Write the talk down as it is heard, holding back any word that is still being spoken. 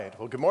right.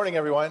 Well, good morning,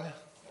 everyone.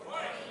 Good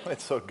morning.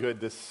 It's so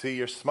good to see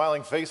your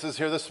smiling faces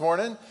here this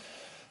morning.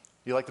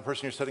 You like the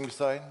person you're sitting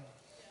beside?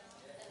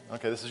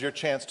 Okay, this is your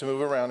chance to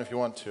move around if you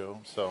want to.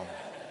 So,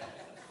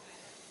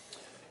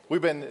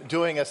 we've been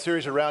doing a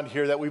series around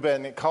here that we've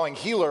been calling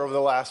Healer over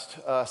the last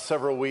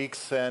several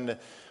weeks, and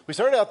we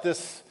started out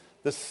this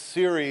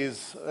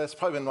series. It's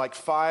probably been like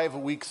 5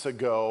 weeks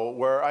ago,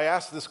 where I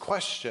asked this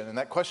question, and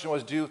that question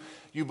was, do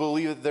you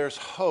believe that there's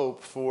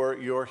hope for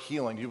your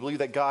healing? Do you believe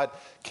that God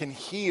can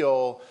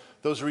heal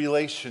those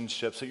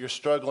relationships that you're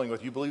struggling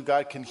with? You believe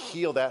God can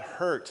heal that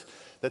hurt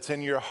that's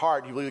in your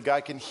heart? You believe that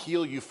God can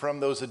heal you from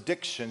those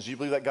addictions? You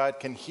believe that God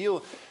can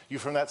heal you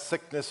from that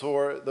sickness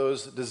or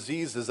those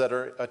diseases that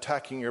are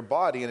attacking your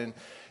body?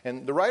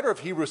 And the writer of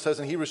Hebrews says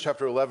in Hebrews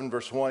chapter 11,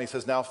 verse 1, he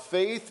says, "Now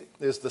faith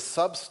is the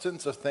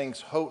substance of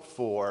things hoped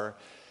for,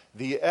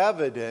 the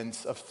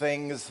evidence of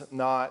things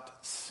not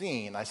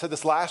seen." I said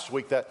this last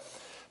week that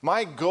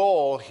my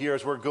goal here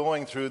as we're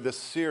going through this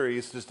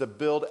series is to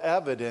build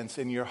evidence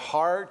in your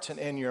heart and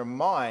in your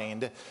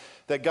mind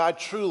that God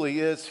truly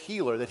is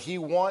healer, that he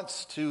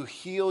wants to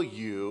heal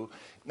you,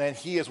 and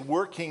he is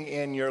working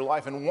in your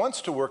life and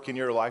wants to work in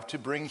your life to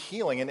bring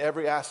healing in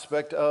every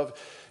aspect of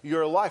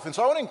your life. And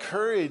so I want to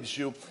encourage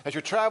you, as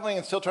you're traveling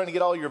and still trying to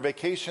get all your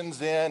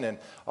vacations in and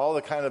all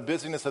the kind of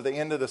busyness at the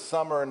end of the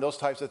summer and those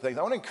types of things,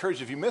 I want to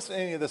encourage you, if you miss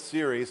any of this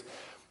series,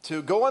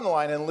 to go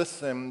online and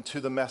listen to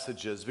the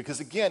messages.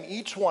 Because again,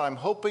 each one, I'm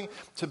hoping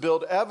to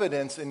build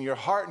evidence in your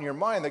heart and your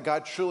mind that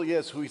God truly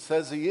is who he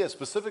says he is,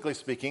 specifically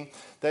speaking,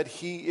 that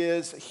he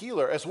is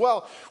healer. As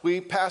well, we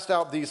passed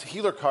out these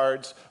healer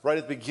cards right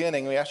at the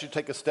beginning. We asked you to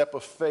take a step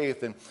of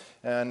faith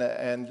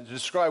and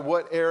describe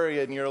what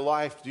area in your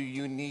life do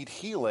you need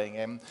healing.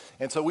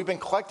 And so we've been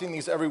collecting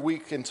these every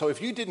week. And so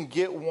if you didn't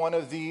get one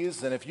of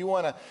these, and if you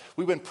want to,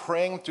 we've been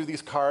praying through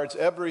these cards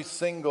every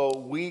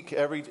single week,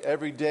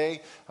 every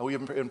day.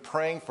 We've been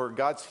praying for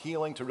God's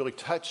healing to really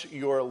touch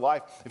your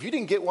life. If you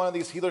didn't get one of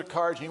these healer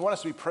cards and you want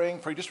us to be praying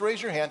for you, just raise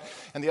your hand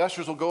and the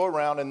ushers will go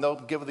around and they'll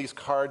give these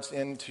cards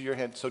into your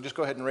hand. So just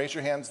go ahead and raise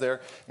your hands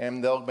there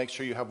and they'll make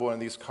sure you have one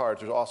of these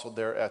cards. They're also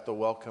there at the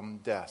welcome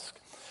desk.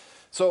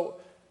 So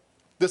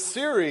the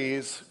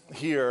series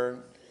here,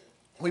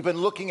 we've been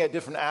looking at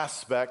different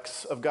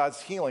aspects of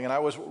God's healing. And I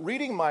was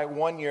reading my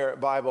one-year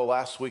Bible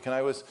last week, and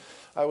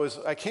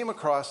I came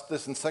across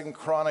this in 2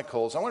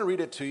 Chronicles. I want to read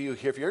it to you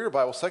here. If you have your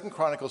Bible, 2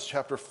 Chronicles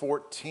chapter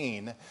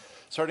 14,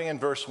 starting in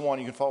verse 1.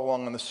 You can follow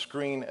along on the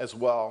screen as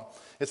well.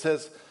 It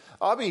says,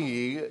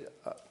 "Abijah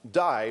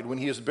died when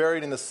he was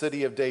buried in the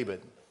city of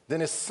David. Then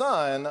his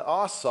son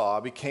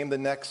Asa became the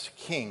next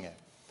king.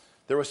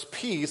 There was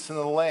peace in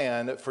the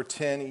land for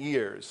 10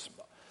 years.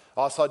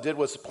 Asa did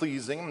what was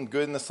pleasing and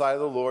good in the sight of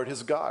the Lord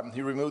his God.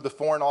 He removed the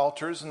foreign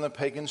altars and the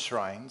pagan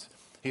shrines.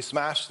 He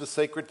smashed the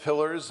sacred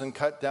pillars and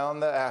cut down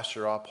the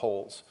Asherah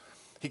poles.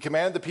 He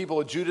commanded the people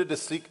of Judah to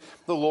seek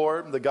the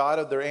Lord, the God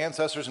of their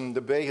ancestors, and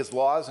to obey his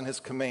laws and his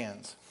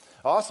commands.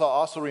 Asa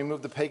also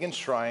removed the pagan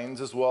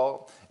shrines as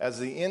well as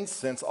the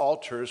incense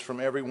altars from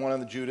every one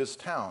of Judah's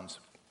towns.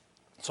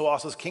 So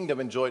Asa's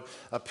kingdom enjoyed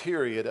a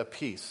period of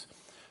peace.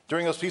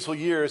 During those peaceful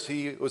years,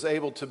 he was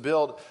able to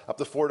build up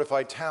the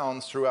fortified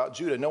towns throughout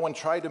Judah. No one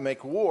tried to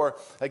make war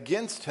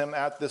against him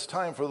at this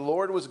time, for the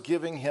Lord was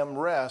giving him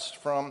rest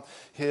from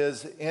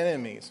his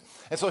enemies."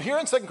 And so here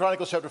in 2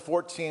 Chronicles chapter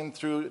 14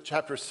 through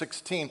chapter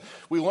 16,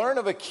 we learn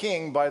of a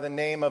king by the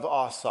name of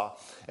Asa.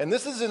 And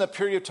this is in a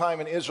period of time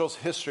in Israel's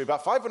history,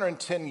 about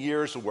 510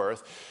 years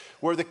worth,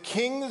 where the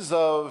kings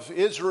of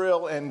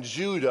Israel and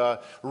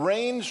Judah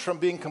ranged from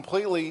being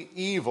completely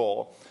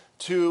evil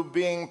to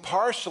being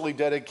partially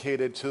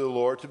dedicated to the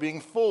Lord, to being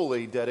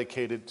fully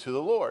dedicated to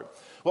the Lord.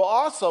 Well,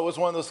 Asa was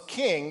one of those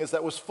kings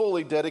that was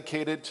fully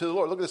dedicated to the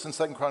Lord. Look at this in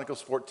 2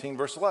 Chronicles 14,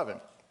 verse 11.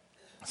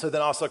 So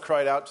then Asa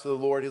cried out to the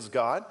Lord his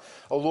God,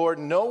 "O Lord,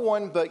 no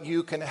one but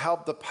you can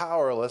help the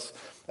powerless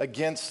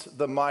against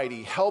the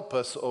mighty. Help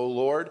us, O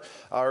Lord,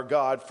 our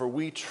God, for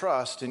we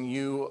trust in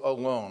you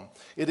alone.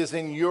 It is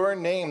in your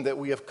name that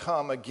we have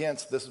come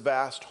against this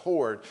vast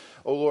horde.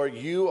 O Lord,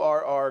 you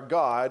are our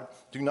God.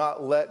 Do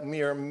not let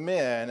mere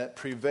men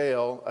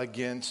prevail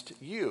against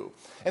you."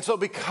 And so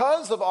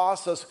because of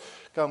Asa's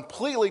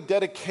completely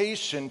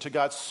dedication to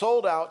God,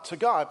 sold out to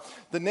God,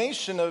 the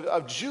nation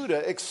of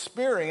Judah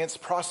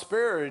experienced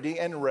prosperity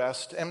and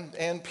rest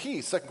and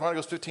peace. 2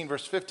 Chronicles 15,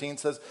 verse 15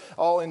 says,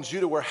 "All in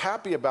Judah were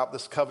happy about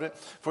this covenant,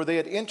 for they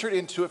had entered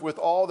into it with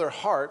all their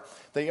heart.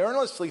 They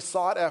earnestly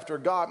sought after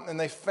God, and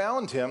they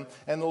found him,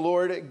 and the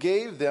Lord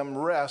gave them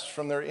rest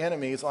from their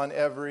enemies on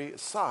every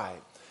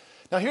side."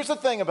 Now, here's the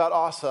thing about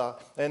Asa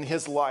and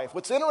his life.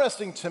 What's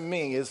interesting to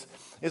me is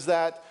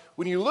that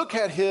when you look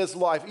at his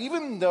life,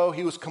 even though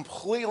he was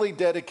completely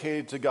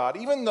dedicated to God,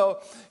 even though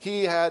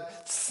he had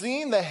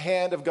seen the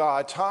hand of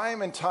God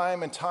time and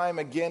time and time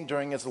again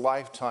during his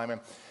lifetime, and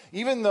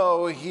even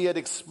though he had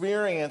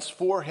experienced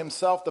for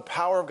himself the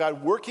power of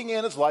God working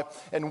in his life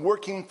and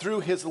working through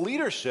his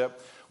leadership,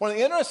 one of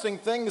the interesting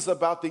things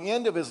about the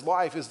end of his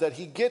life is that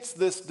he gets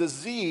this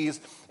disease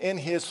in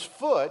his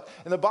foot,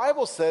 and the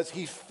Bible says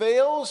he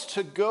fails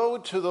to go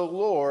to the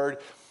Lord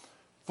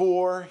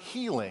for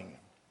healing.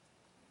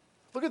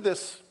 Look at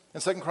this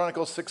in 2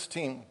 Chronicles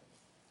 16,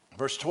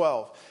 verse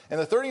 12. In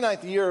the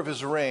 39th year of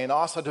his reign,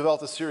 Asa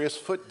developed a serious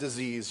foot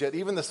disease. Yet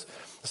even the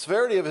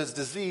severity of his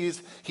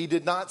disease, he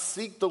did not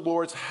seek the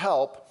Lord's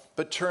help,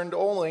 but turned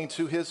only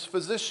to his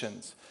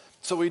physicians.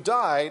 So he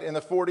died in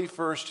the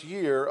 41st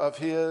year of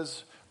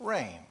his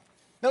reign.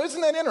 Now, isn't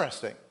that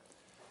interesting?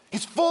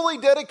 He's fully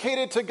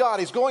dedicated to God.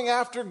 He's going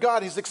after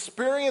God. He's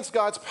experienced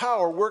God's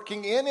power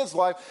working in his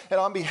life and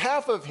on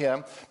behalf of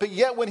him. But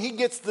yet when he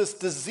gets this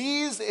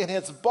disease in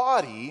his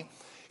body,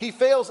 he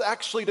fails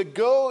actually to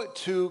go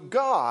to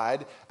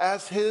God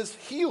as his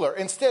healer.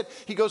 Instead,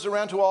 he goes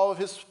around to all of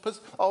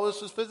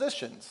his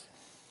physicians.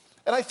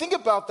 And I think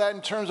about that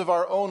in terms of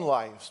our own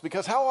lives,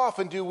 because how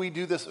often do we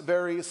do this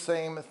very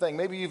same thing?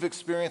 Maybe you've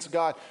experienced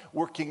God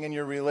working in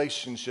your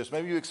relationships.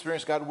 Maybe you've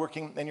experienced God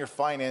working in your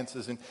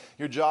finances and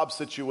your job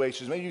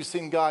situations. Maybe you've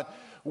seen God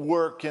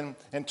work in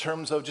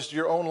terms of just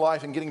your own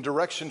life and getting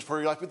direction for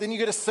your life. But then you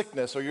get a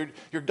sickness, or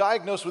you're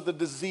diagnosed with a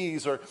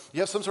disease, or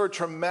you have some sort of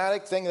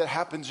traumatic thing that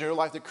happens in your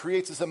life that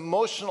creates this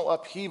emotional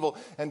upheaval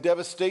and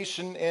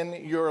devastation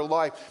in your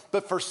life.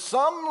 But for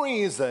some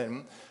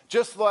reason,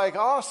 just like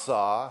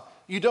Asa,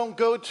 you don't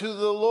go to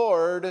the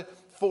Lord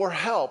for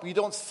help. You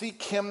don't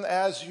seek him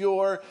as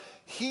your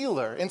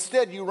healer.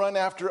 Instead, you run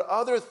after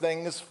other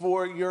things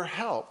for your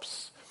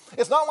helps.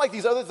 It's not like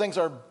these other things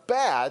are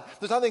bad.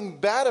 There's nothing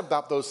bad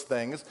about those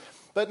things.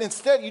 But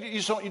instead,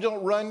 you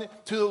don't run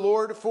to the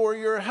Lord for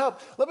your help.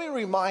 Let me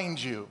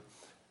remind you,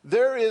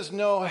 there is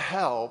no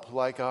help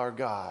like our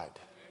God.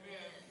 Amen.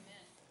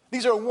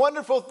 These are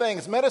wonderful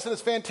things. Medicine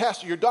is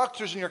fantastic. Your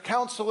doctors and your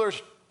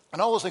counselors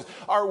and all those things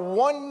are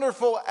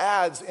wonderful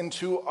adds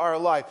into our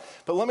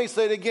life. But let me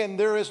say it again,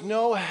 there is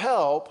no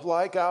help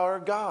like our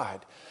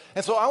God.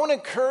 And so I want to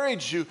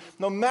encourage you,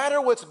 no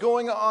matter what's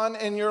going on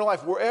in your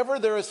life, wherever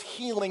there is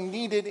healing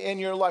needed in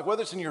your life,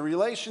 whether it's in your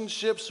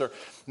relationships or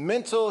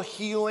mental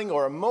healing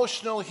or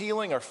emotional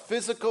healing or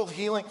physical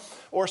healing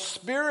or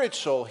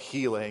spiritual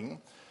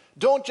healing,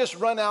 don't just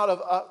run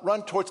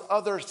towards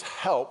others'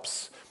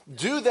 helps.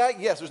 Do that,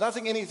 yes. There's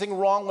anything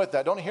wrong with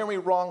that. Don't hear me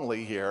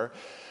wrongly here.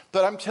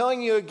 But I'm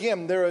telling you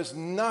again, there is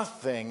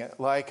nothing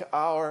like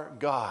our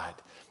God.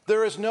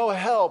 There is no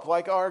help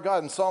like our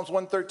God. In Psalms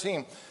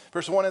 113,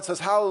 verse 1, it says,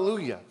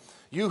 "Hallelujah,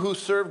 you who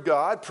serve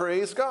God,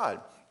 praise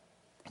God.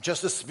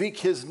 Just to speak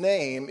his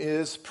name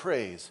is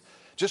praise.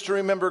 Just to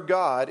remember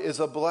God is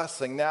a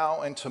blessing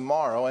now and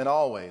tomorrow and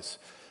always.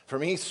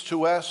 From east to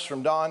west,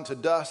 from dawn to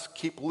dusk,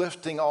 keep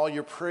lifting all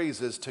your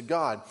praises to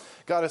God.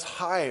 God is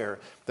higher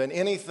than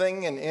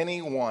anything and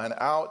anyone,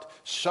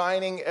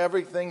 outshining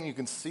everything you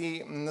can see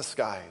in the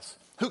skies.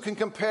 Who can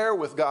compare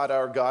with God,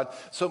 our God,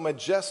 so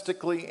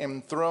majestically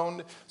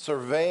enthroned,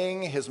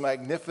 surveying his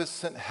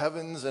magnificent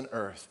heavens and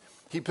earth?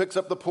 He picks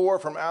up the poor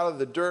from out of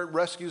the dirt,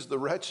 rescues the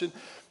wretched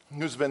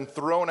who's been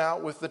thrown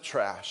out with the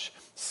trash,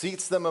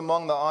 seats them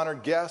among the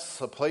honored guests,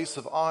 a place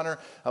of honor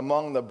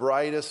among the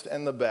brightest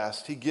and the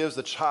best. He gives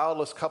the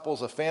childless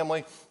couples a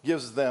family,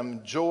 gives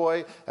them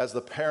joy as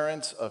the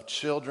parents of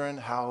children.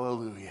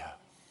 Hallelujah."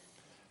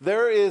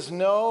 There is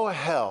no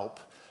help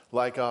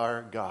like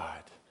our God.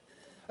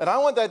 And I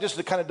want that just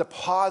to kind of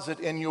deposit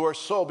in your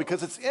soul,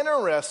 because it's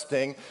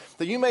interesting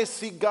that you may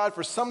seek God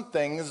for some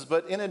things,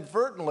 but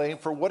inadvertently,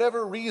 for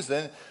whatever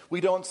reason,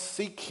 we don't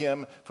seek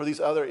him for these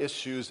other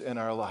issues in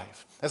our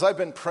life. As I've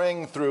been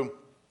praying through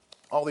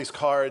all these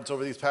cards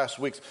over these past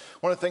weeks,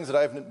 one of the things that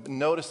I've been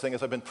noticing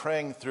as I've been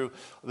praying through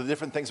the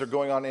different things that are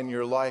going on in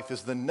your life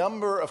is the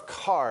number of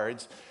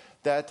cards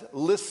that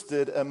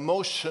listed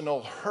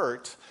emotional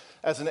hurt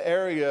as an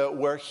area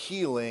where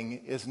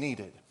healing is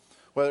needed.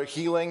 Whether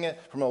healing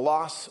from a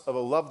loss of a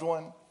loved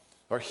one,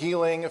 or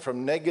healing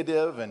from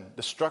negative and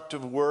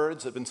destructive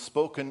words that have been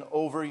spoken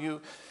over you,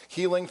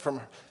 healing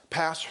from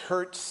past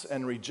hurts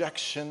and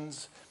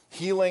rejections,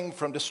 healing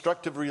from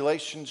destructive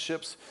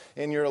relationships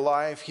in your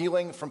life,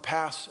 healing from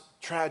past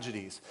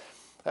tragedies.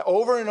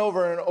 Over and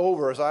over and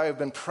over, as I have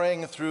been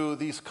praying through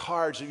these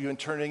cards that you've been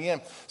turning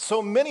in,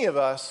 so many of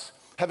us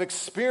have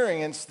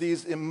experienced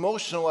these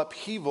emotional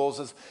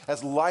upheavals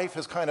as life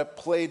has kind of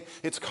played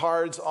its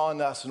cards on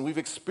us, and we've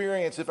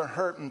experienced different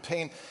hurt and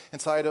pain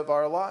inside of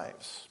our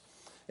lives.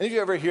 Any of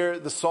you ever hear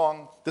the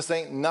song, "This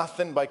Ain't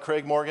Nothing" by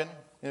Craig Morgan?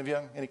 Any of you,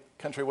 any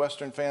country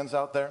western fans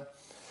out there?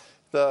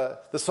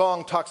 The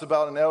song talks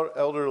about an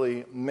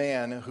elderly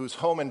man whose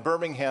home in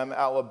Birmingham,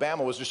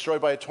 Alabama was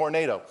destroyed by a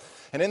tornado.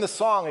 And in the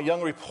song, a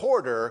young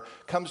reporter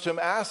comes to him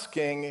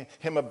asking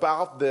him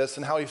about this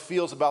and how he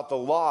feels about the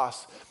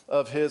loss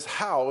of his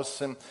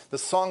house. And the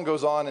song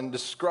goes on and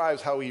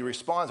describes how he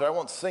responds. I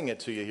won't sing it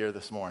to you here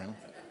this morning,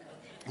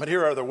 but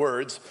here are the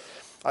words.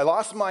 "I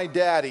lost my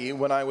daddy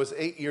when I was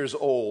 8 years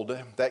old.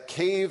 That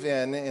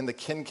cave-in the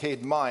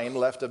Kincaid mine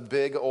left a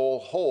big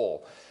old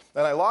hole.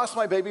 And I lost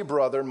my baby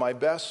brother, my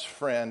best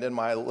friend, and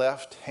my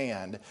left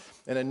hand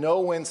in a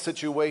no-win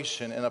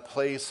situation in a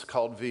place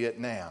called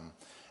Vietnam.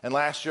 And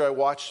last year I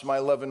watched my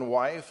loving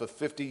wife of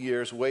 50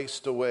 years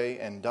waste away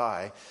and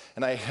die.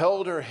 And I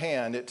held her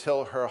hand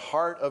until her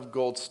heart of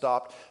gold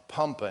stopped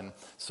pumping.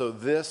 So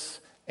this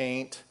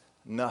ain't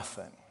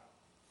nothing.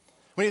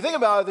 When you think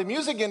about it, the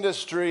music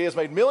industry has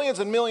made millions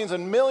and millions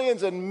and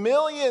millions and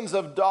millions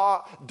of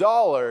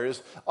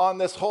dollars on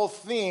this whole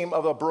theme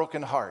of a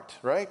broken heart,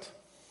 right?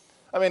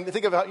 I mean,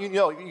 think about, you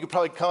could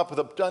probably come up with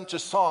a bunch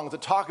of songs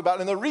that talk about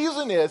it. And the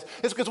reason is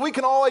because we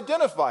can all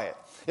identify it.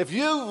 If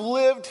you've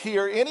lived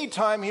here any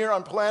time here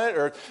on planet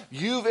Earth,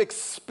 you've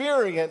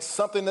experienced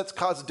something that's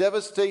caused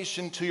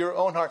devastation to your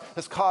own heart,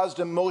 has caused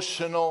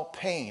emotional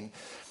pain.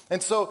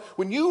 And so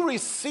when you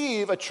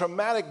receive a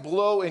traumatic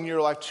blow in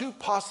your life, two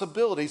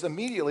possibilities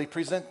immediately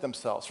present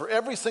themselves for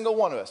every single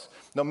one of us.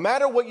 No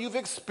matter what you've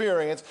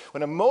experienced,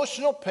 when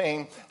emotional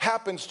pain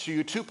happens to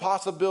you, two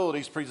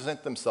possibilities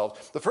present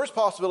themselves. The first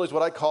possibility is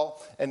what I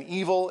call an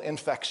evil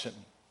infection.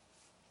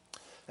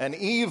 An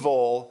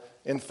evil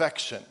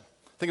infection.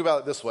 Think about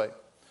it this way.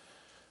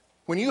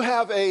 When you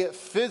have a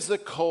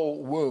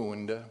physical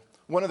wound,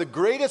 one of the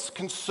greatest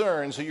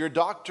concerns that your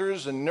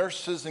doctors and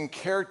nurses and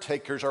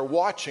caretakers are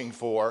watching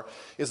for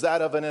is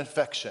that of an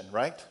infection,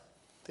 right?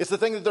 It's the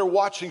thing that they're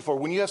watching for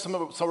when you have some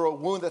sort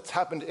of wound that's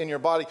happened in your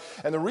body.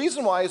 And the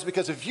reason why is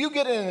because if you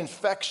get an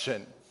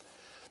infection,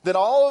 then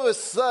all of a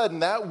sudden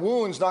that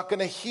wound's not going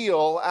to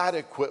heal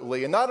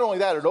adequately. And not only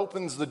that, it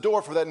opens the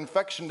door for that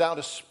infection down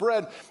to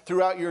spread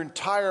throughout your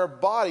entire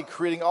body,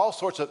 creating all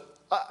sorts of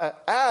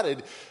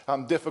added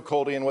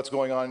difficulty in what's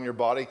going on in your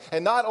body.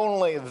 And not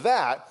only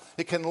that,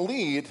 it can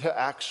lead to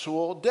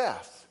actual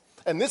death.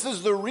 And this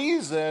is the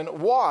reason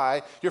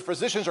why your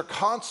physicians are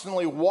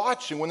constantly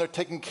watching when they're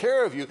taking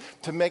care of you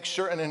to make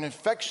sure an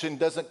infection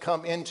doesn't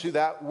come into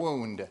that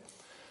wound.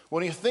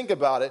 When you think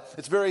about it,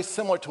 it's very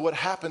similar to what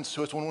happens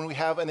to us when we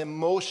have an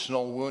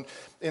emotional wound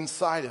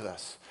inside of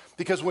us.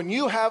 Because when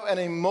you have an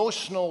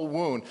emotional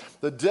wound,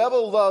 the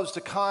devil loves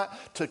to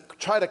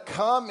try to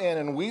come in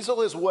and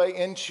weasel his way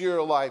into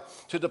your life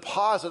to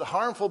deposit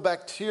harmful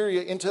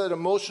bacteria into that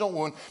emotional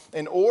wound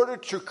in order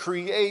to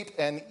create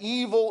an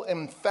evil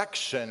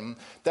infection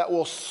that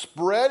will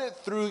spread it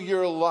through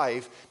your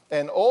life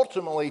and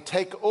ultimately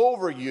take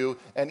over you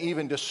and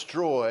even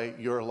destroy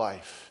your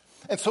life.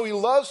 And so he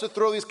loves to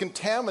throw these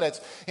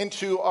contaminants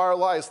into our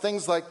lives,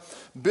 things like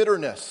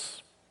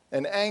bitterness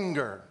and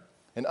anger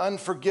and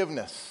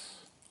unforgiveness,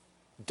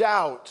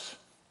 doubt,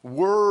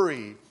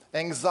 worry,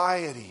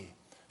 anxiety,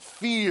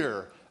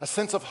 fear, a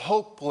sense of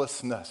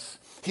hopelessness.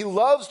 He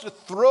loves to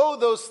throw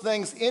those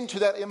things into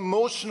that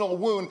emotional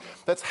wound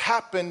that's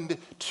happened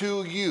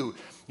to you.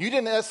 You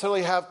didn't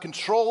necessarily have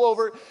control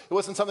over it. It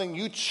wasn't something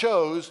you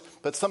chose,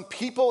 but some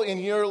people in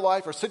your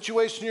life or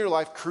situation in your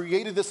life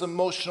created this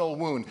emotional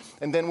wound.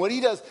 And then what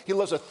he does, he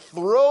loves to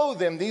throw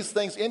these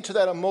things into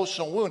that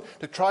emotional wound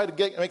to try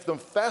to make them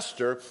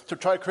fester, to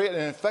try to create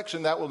an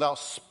infection that will now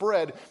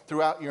spread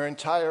throughout your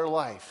entire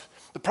life.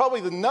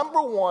 Probably the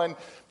number one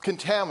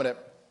contaminant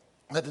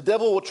that the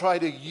devil will try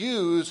to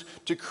use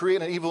to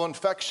create an evil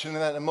infection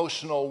in that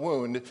emotional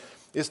wound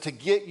is to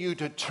get you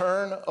to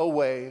turn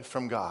away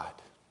from God.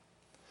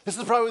 This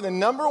is probably the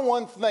number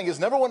one thing, his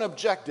number one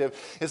objective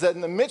is that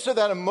in the midst of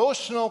that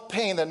emotional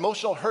pain, that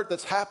emotional hurt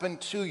that's happened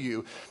to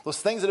you,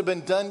 those things that have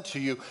been done to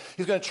you,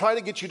 he's going to try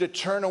to get you to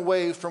turn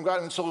away from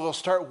God. And so he'll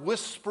start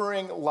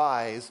whispering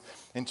lies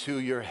into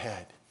your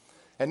head.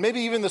 And maybe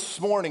even this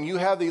morning, you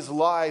have these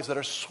lies that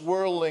are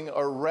swirling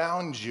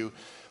around you.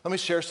 Let me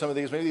share some of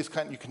these. Maybe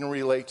you can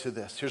relate to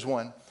this. Here's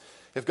one.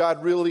 If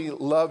God really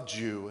loved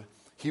you,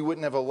 he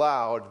wouldn't have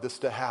allowed this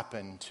to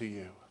happen to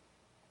you.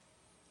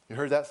 You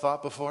heard that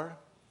thought before?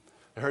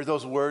 You heard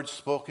those words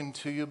spoken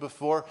to you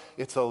before?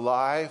 It's a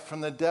lie from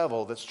the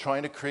devil that's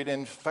trying to create an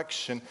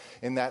infection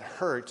in that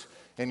hurt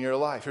in your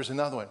life. Here's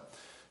another one.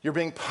 You're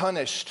being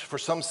punished for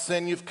some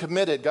sin you've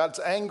committed. God's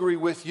angry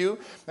with you,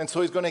 and so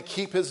he's going to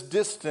keep his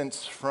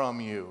distance from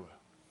you.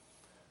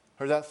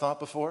 Heard that thought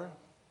before?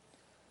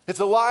 It's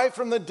a lie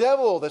from the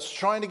devil that's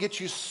trying to get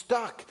you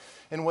stuck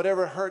in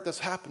whatever hurt that's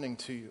happening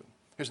to you.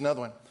 Here's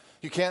another one.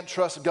 You can't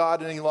trust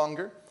God any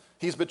longer.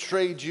 He's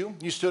betrayed you.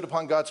 You stood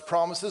upon God's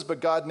promises, but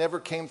God never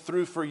came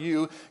through for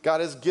you. God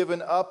has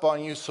given up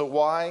on you, so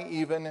why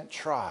even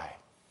try?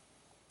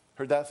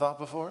 Heard that thought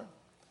before?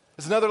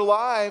 It's another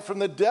lie from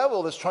the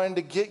devil that's trying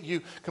to get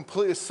you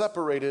completely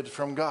separated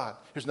from God.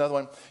 Here's another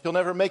one. You'll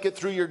never make it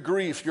through your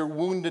grief, your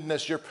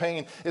woundedness, your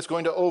pain. It's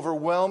going to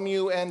overwhelm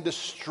you and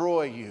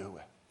destroy you.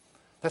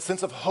 That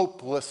sense of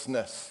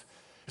hopelessness.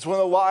 It's one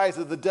of the lies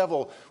that the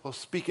devil will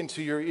speak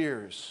into your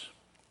ears.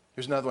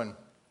 Here's another one.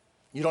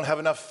 You don't have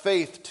enough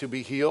faith to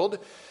be healed.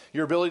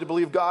 Your ability to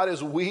believe God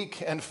is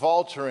weak and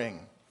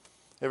faltering.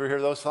 Ever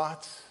hear those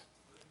thoughts?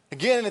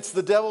 Again, it's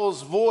the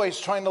devil's voice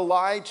trying to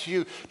lie to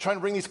you, trying to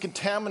bring these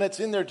contaminants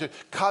in there to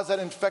cause that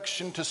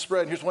infection to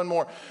spread. Here's one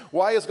more.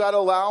 Why is God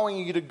allowing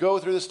you to go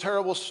through this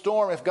terrible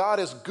storm? If God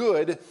is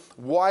good,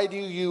 why do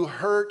you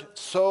hurt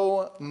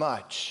so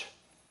much?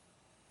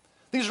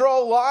 These are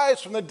all lies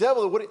from the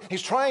devil.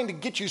 He's trying to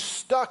get you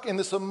stuck in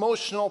this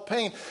emotional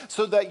pain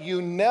so that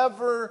you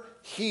never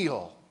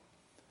heal.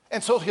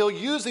 And so he'll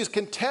use these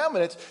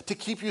contaminants to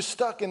keep you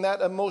stuck in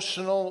that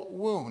emotional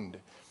wound.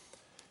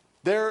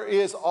 There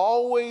is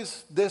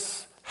always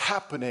this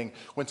happening,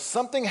 when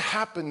something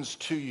happens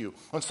to you,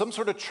 when some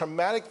sort of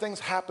traumatic things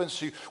happens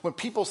to you, when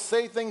people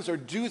say things or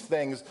do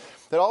things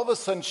that all of a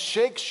sudden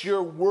shakes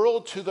your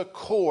world to the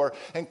core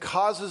and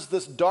causes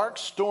this dark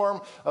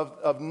storm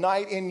of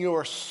night in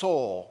your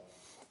soul,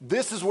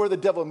 this is where the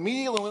devil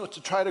immediately wants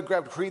to try to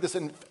create this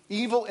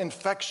evil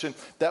infection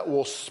that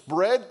will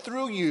spread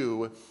through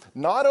you.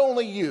 Not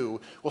only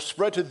you, will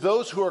spread to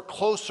those who are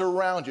close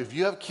around you. If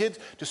you have kids,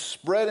 to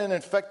spread and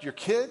infect your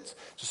kids,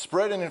 to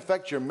spread and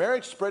infect your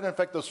marriage, spread and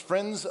infect those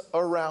friends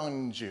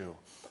around you.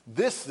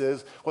 This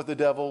is what the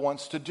devil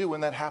wants to do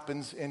when that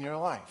happens in your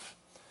life.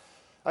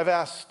 I've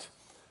asked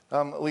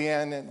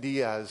Leanne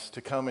Diaz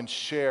to come and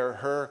share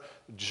her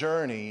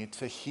journey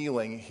to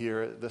healing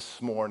here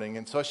this morning.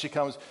 And so as she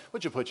comes,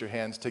 would you put your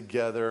hands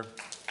together?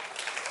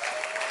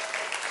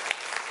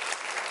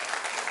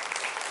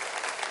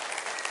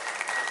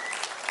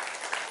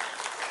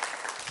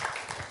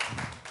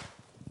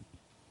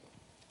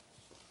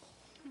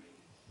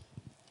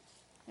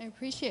 I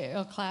appreciate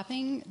your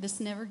clapping. This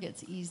never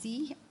gets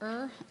easier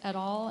at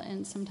all,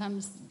 and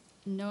sometimes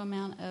no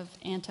amount of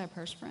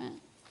antiperspirant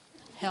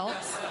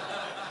helps.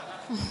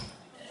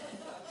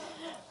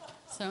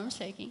 So I'm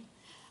shaking.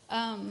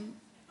 I'm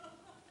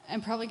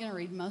probably going to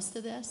read most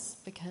of this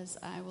because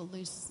I will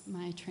lose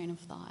my train of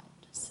thought.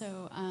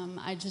 So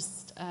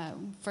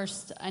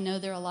first, I know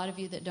there are a lot of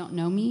you that don't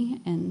know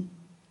me, and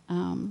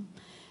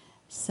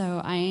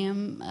so I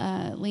am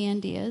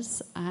Leanne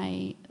Diaz.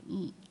 I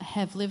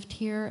have lived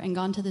here and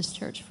gone to this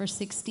church for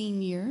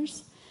 16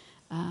 years.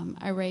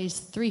 I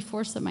raised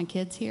 3/4 of my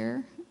kids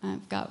here.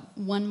 I've got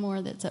one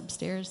more that's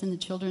upstairs in the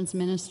children's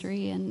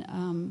ministry,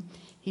 and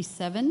he's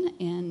 7,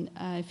 and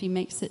if he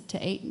makes it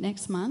to 8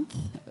 next month,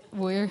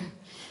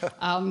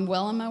 I'm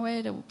well on my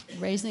way to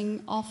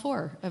raising all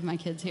 4 of my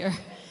kids here.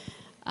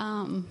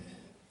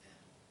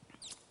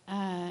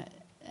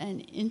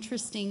 An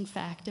interesting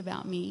fact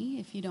about me,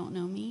 if you don't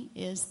know me,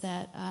 is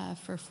that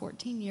for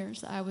 14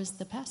 years I was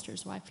the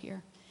pastor's wife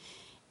here.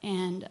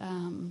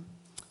 And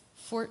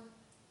for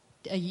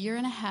a year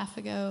and a half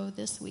ago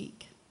this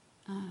week,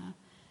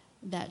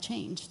 that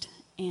changed.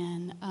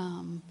 And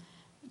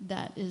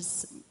that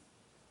is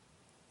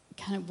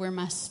kind of where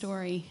my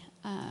story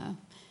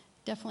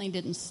definitely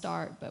didn't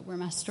start, but where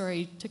my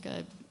story took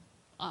a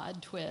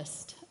odd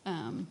twist.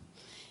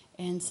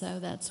 And so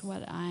that's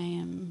what I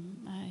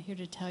am here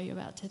to tell you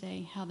about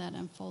today, how that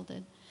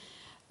unfolded.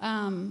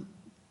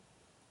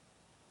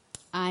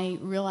 I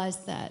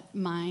realize that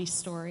my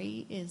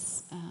story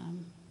is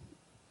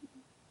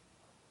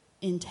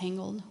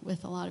entangled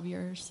with a lot of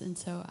yours, and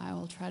so I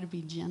will try to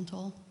be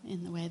gentle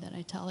in the way that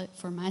I tell it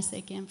for my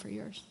sake and for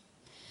yours.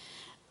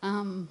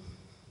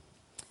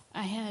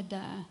 I had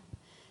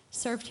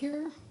served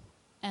here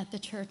at the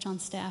church on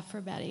staff for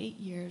about 8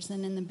 years,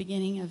 and in the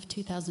beginning of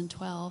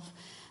 2012,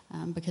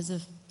 because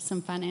of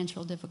some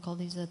financial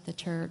difficulties at the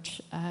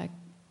church,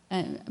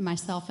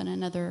 myself and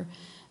another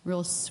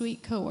real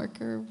sweet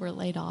coworker were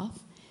laid off,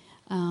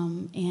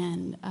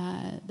 and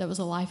that was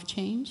a life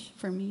change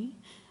for me,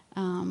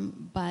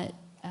 but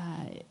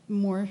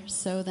more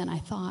so than I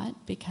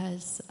thought,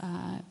 because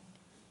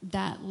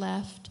that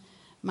left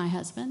my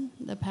husband,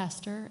 the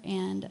pastor,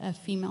 and a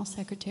female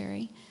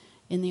secretary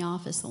in the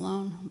office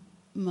alone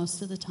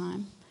most of the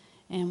time.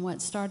 And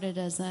what started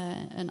as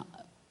an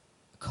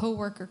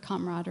co-worker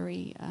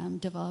camaraderie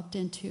developed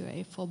into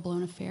a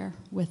full-blown affair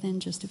within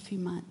just a few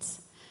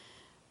months.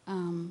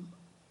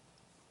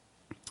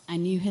 I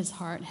knew his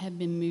heart had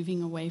been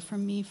moving away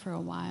from me for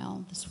a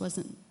while. This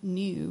wasn't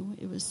new.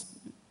 It was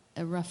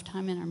a rough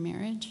time in our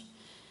marriage.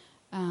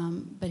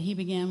 But he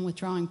began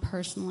withdrawing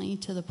personally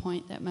to the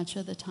point that much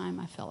of the time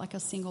I felt like a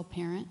single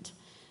parent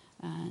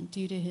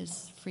due to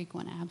his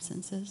frequent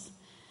absences.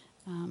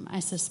 I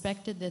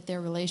suspected that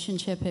their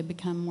relationship had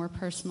become more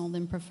personal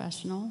than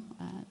professional.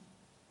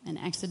 An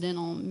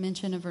accidental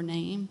mention of her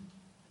name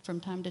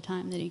from time to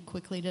time that he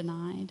quickly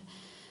denied,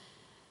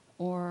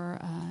 or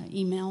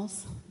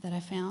emails that I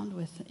found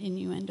with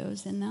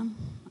innuendos in them,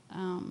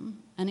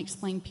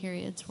 unexplained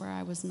periods where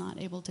I was not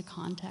able to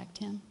contact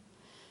him.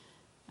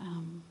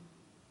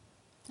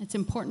 It's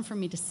important for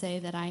me to say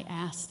that I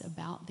asked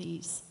about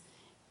these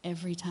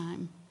every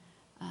time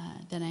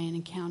that I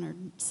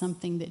encountered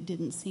something that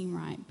didn't seem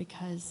right,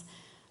 because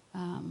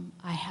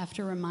I have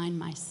to remind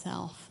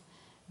myself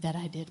that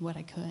I did what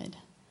I could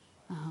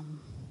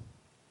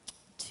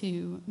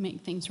to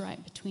make things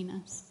right between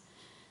us.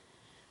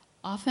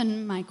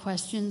 Often my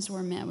questions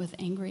were met with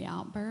angry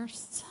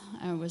outbursts.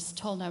 I was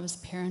told I was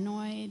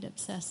paranoid,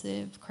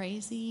 obsessive,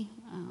 crazy.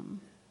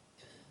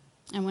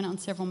 I went on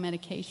several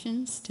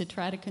medications to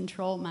try to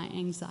control my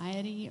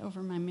anxiety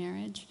over my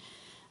marriage.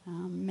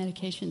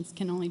 Medications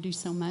can only do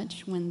so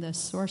much when the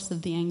source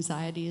of the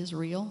anxiety is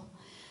real.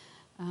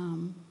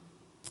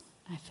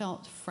 I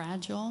felt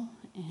fragile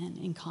and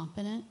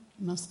incompetent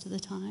most of the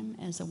time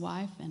as a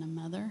wife and a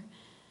mother,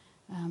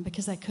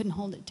 because I couldn't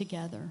hold it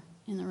together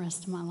in the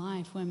rest of my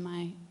life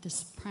when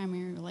this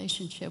primary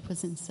relationship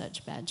was in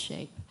such bad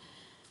shape.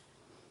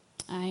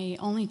 I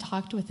only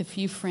talked with a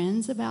few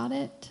friends about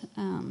it.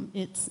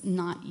 It's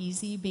not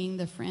easy being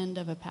the friend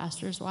of a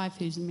pastor's wife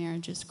whose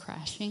marriage is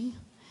crashing.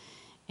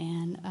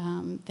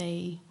 And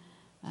they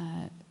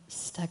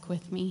stuck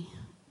with me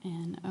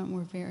and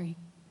were very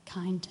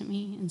kind to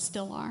me and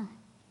still are.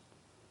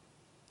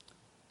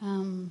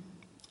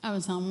 I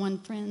was on one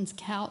friend's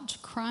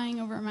couch crying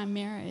over my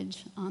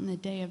marriage on the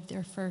day of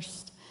their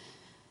first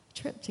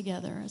trip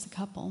together as a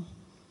couple.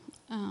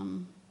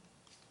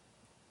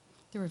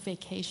 There were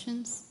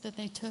vacations that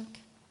they took,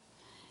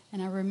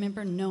 and I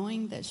remember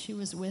knowing that she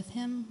was with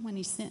him when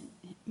he sent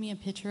me a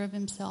picture of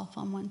himself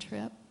on one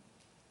trip.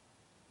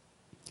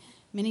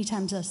 Many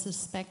times I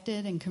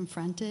suspected and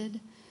confronted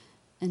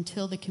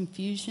until the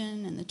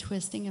confusion and the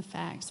twisting of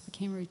facts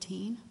became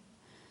routine,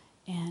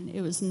 and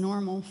it was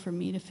normal for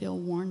me to feel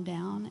worn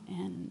down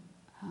and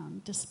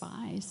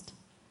despised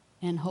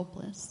and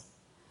hopeless.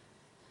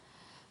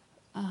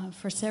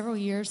 For several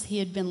years, he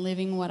had been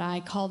living what I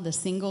called the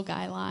single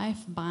guy life,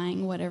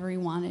 buying whatever he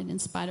wanted in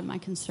spite of my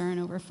concern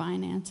over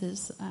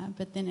finances,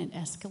 but then it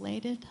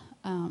escalated.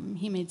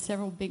 He made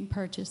several big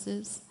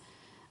purchases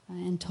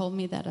and told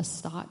me that a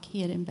stock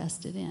he had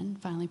invested in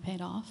finally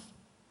paid off,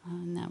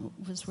 and that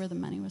was where the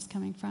money was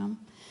coming from.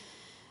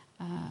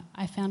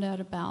 I found out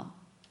about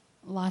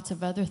lots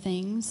of other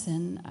things,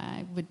 and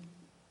I would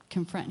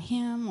confront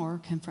him or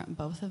confront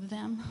both of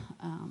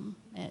them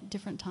at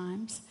different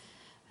times.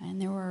 And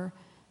there were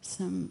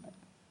some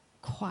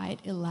quite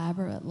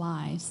elaborate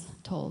lies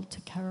told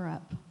to cover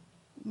up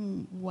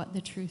what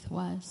the truth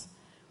was.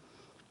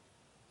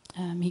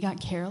 He got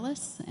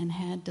careless and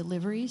had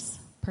deliveries,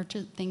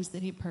 things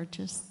that he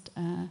purchased,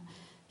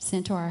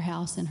 sent to our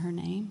house in her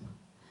name.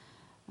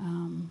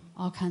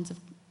 All kinds of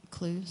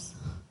clues.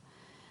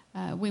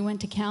 We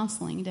went to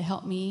counseling to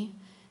help me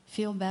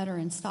feel better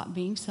and stop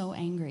being so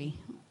angry.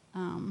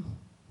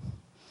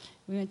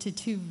 We went to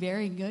 2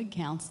 very good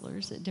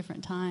counselors at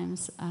different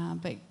times,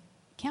 but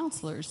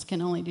counselors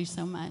can only do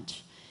so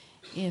much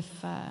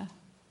if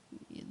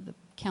the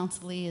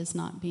counselee is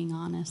not being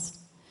honest.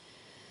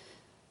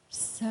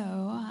 So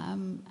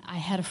I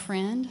had a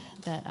friend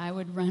that I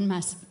would run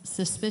my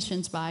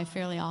suspicions by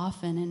fairly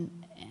often,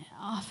 and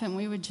often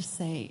we would just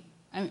say,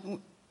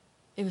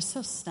 it was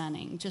so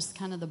stunning, just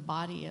kind of the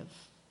body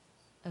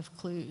of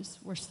clues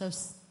were so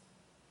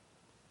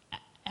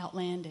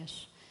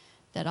outlandish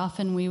that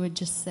often we would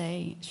just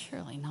say,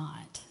 surely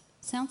not.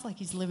 Sounds like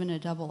he's living a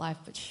double life,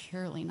 but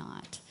surely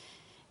not.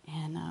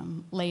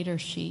 And later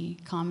she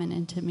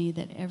commented to me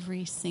that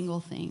every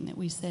single thing that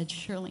we said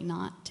surely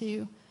not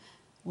to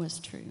was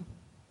true.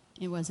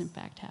 It was in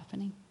fact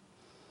happening.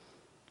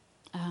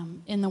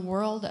 In the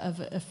world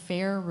of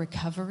affair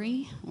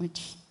recovery,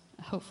 which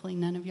hopefully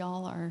none of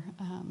y'all are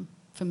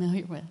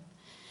familiar with,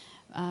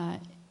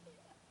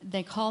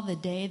 they call the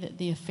day that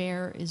the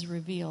affair is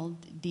revealed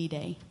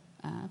D-Day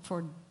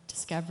for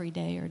Discovery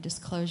Day or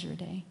Disclosure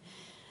Day.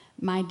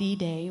 My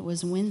D-Day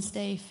was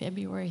Wednesday,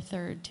 February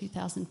 3rd,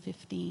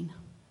 2015.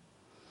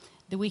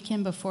 The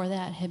weekend before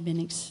that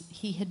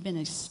he had been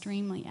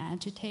extremely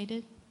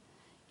agitated,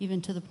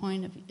 even to the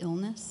point of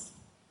illness.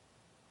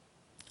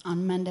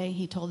 On Monday,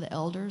 he told the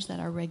elders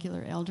at our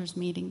regular elders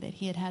meeting that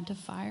he had to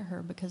fire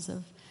her because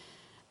of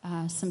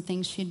some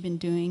things she'd been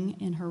doing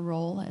in her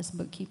role as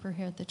bookkeeper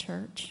here at the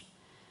church.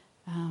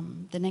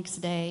 The next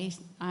day,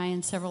 I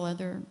and several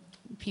other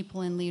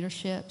people in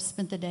leadership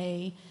spent the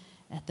day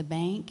at the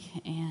bank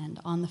and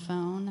on the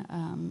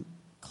phone,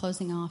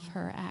 closing off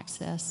her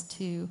access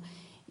to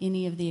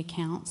any of the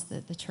accounts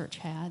that the church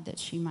had that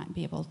she might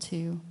be able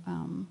to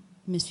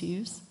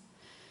misuse.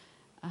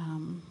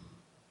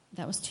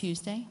 That was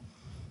Tuesday.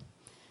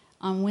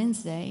 On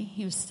Wednesday,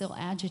 he was still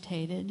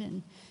agitated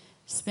and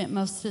spent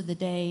most of the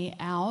day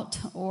out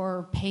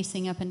or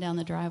pacing up and down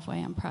the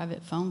driveway on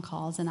private phone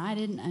calls, and I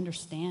didn't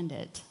understand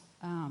it.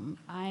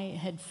 I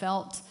had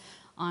felt,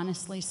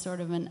 honestly,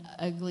 sort of an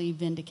ugly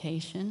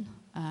vindication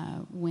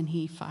when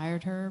he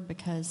fired her,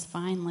 because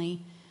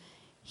finally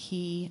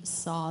he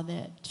saw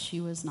that she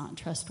was not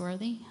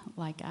trustworthy,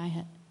 like I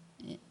had,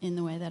 in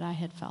the way that I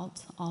had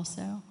felt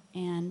also,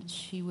 and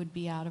she would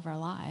be out of our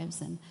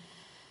lives. And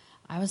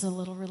I was a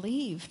little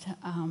relieved,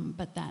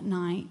 but that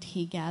night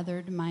he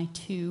gathered my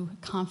 2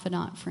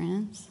 confidant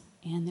friends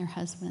and their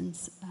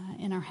husbands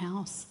in our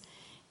house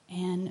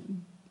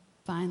and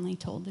finally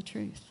told the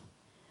truth.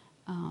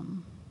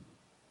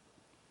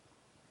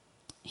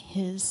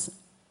 His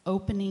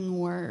opening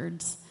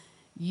words,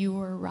 "You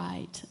were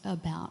right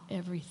about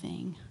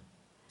everything,"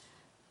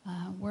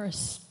 were a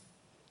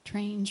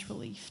strange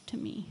relief to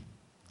me,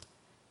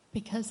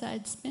 because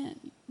I'd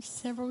spent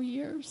several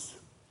years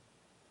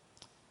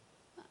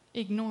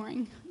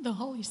ignoring the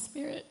Holy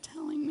Spirit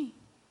telling me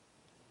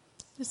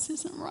this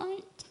isn't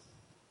right,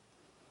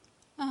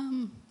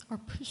 or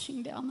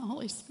pushing down the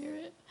Holy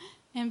Spirit.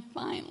 And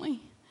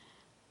finally,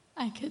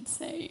 I could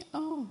say,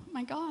 oh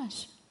my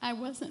gosh, I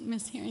wasn't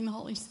mishearing the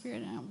Holy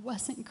Spirit, and I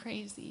wasn't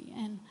crazy,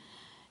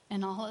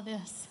 and all of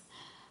this.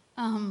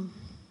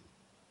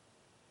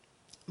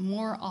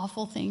 More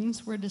awful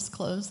things were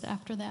disclosed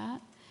after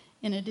that,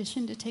 In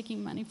addition to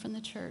taking money from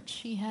the church,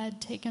 she had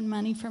taken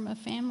money from a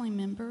family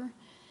member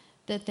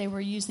that they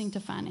were using to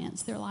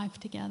finance their life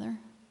together.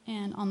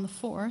 And on the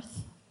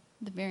 4th,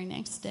 the very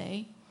next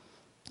day,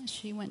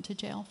 she went to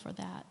jail for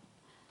that.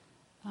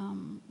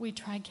 We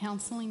tried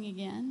counseling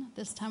again,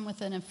 this time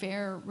with an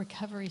affair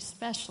recovery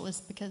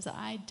specialist, because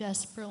I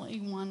desperately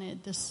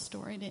wanted this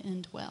story to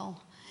end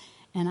well.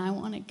 And I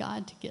wanted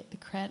God to get the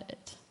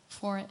credit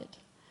for it.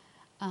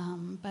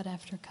 But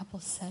after a couple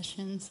of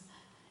sessions,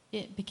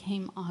 it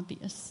became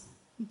obvious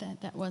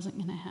that that wasn't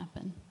going to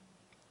happen.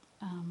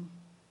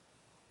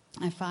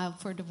 I filed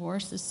for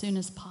divorce as soon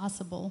as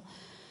possible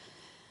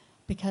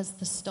because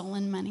the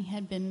stolen money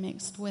had been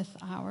mixed with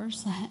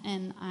ours,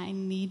 and I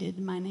needed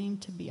my name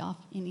to be off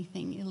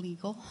anything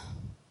illegal.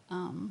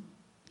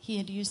 He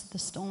had used the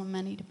stolen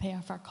money to pay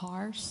off our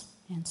cars,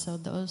 and so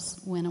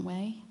those went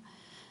away.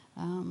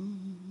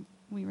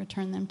 We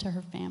returned them to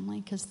her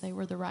family because they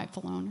were the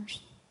rightful owners.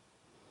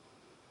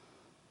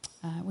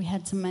 We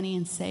had some money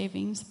in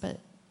savings, but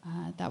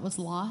that was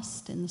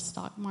lost in the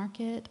stock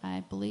market,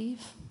 I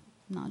believe.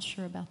 I'm not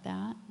sure about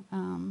that.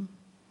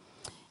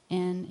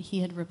 And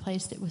he had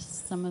replaced it with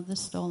some of the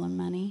stolen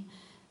money.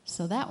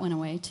 So that went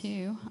away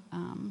too.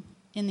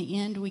 In the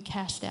end, we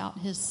cashed out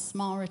his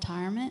small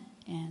retirement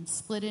and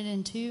split it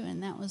in two,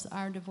 and that was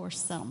our divorce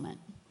settlement.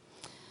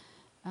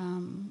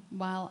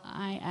 While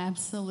I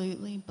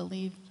absolutely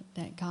believe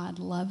that God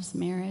loves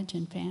marriage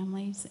and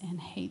families and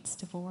hates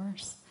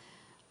divorce,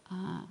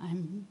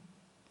 I'm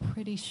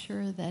pretty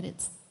sure that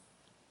it's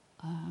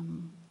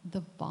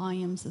the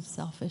volumes of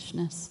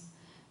selfishness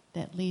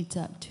that leads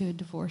up to a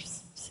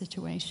divorce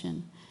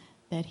situation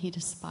that he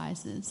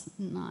despises,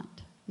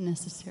 not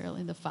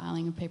necessarily the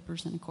filing of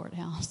papers in a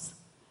courthouse.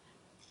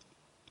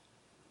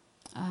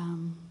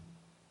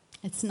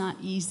 It's not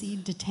easy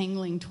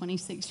detangling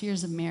 26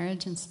 years of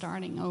marriage and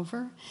starting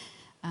over.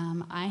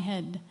 I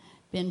had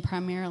been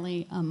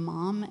primarily a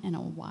mom and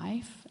a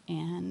wife,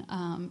 and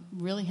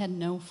really had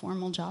no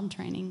formal job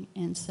training,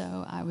 and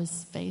so I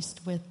was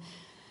faced with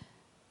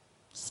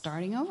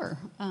starting over,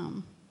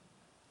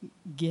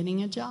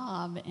 getting a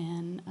job,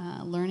 and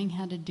learning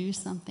how to do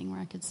something where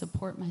I could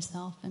support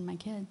myself and my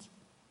kids.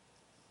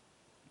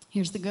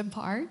 Here's the good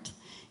part.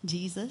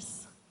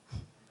 Jesus,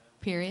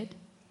 period.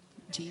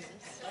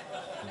 Jesus.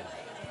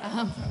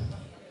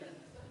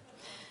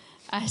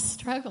 I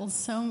struggled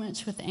so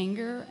much with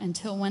anger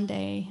until one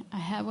day I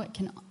had what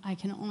I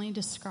can only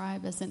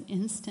describe as an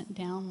instant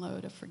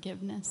download of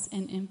forgiveness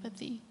and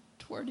empathy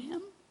toward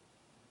him.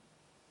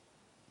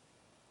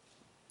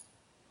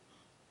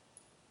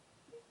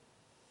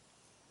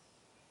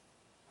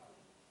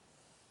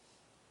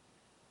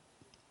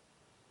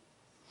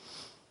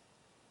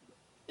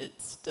 It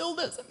still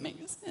doesn't make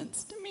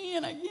sense to me,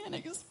 and I can't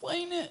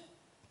explain it,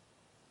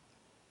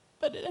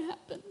 but it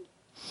happened.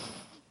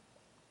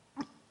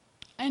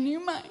 I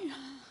knew my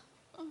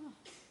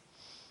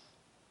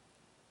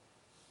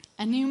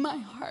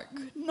heart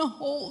couldn't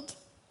hold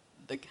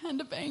the kind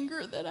of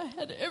anger that I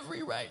had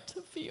every right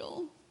to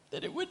feel,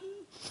 that it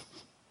wouldn't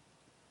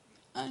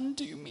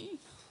undo me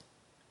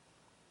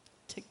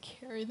to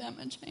carry that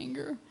much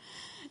anger.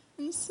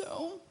 And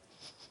so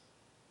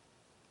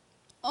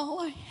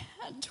all I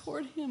had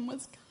toward him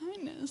was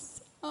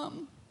kindness,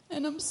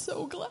 and I'm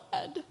so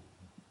glad,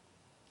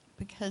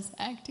 because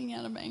acting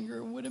out of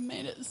anger would have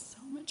made it so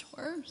much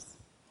worse.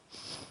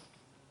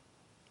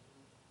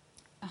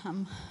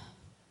 I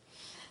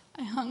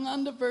hung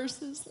on to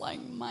verses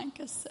like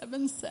Micah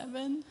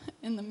 7:7.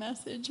 In the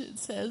Message, it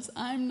says,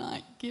 I'm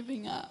not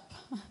giving up.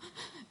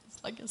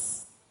 It's like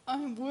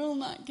I will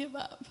not give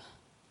up.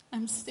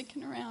 I'm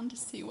sticking around to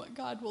see what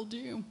God will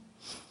do.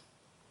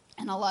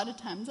 And a lot of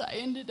times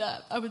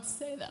I would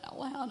say that out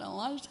loud, and a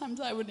lot of times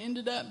I would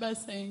end up by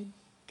saying,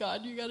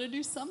 God, you got to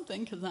do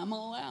something, because I'm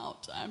all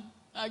out.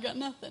 I got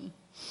nothing.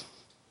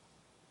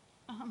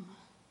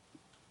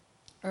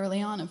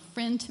 Early on, a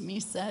friend to me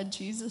said,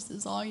 Jesus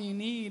is all you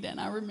need. And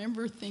I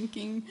remember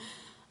thinking,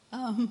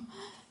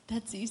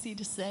 that's easy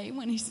to say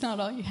when he's not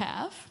all you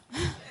have.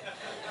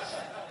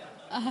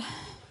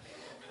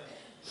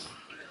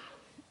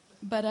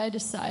 But I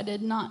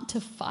decided not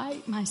to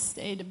fight my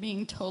state of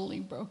being totally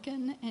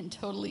broken and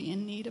totally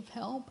in need of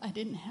help. I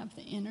didn't have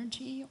the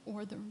energy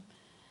or the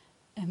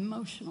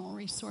emotional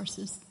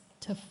resources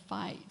to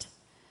fight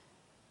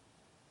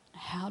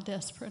how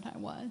desperate I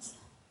was.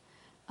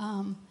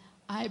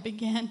 I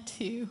began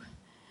to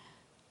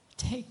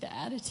take the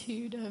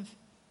attitude of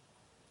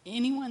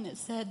anyone that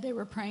said they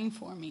were praying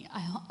for me,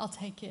 I'll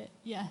take it.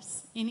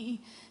 Yes,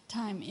 any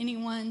time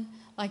anyone,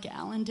 like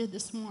Alan did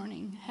this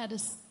morning, had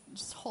us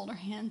just hold our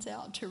hands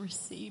out to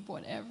receive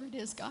whatever it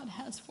is God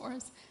has for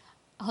us,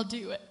 I'll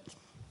do it.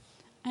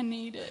 I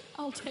need it.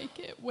 I'll take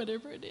it,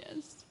 whatever it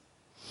is.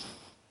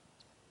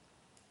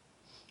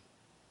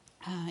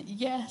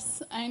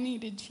 Yes, I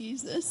needed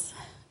Jesus,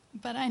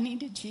 but I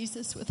needed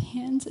Jesus with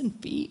hands and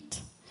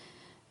feet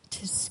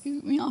to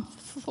scoop me off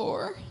the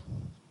floor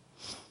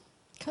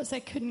because I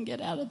couldn't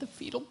get out of the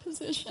fetal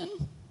position.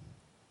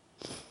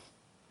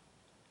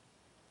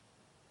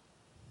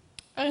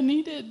 I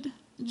needed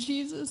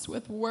Jesus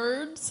with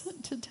words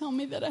to tell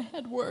me that I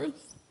had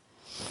worth,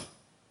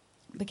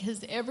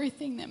 because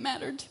everything that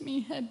mattered to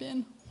me had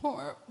been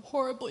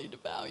horribly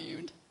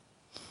devalued.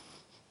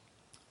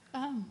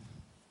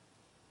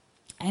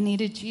 I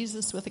needed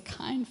Jesus with a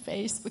kind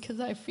face because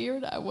I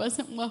feared I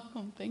wasn't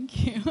welcome.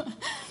 Thank you.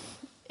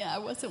 Yeah, I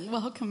wasn't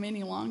welcome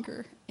any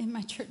longer in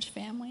my church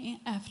family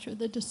after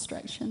the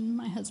destruction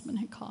my husband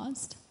had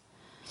caused.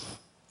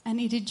 I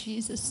needed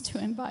Jesus to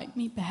invite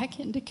me back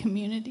into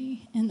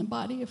community in the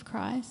body of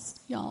Christ.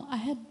 Y'all, I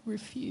had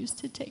refused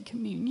to take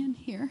communion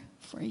here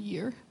for a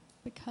year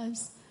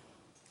because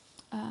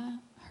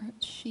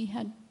she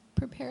had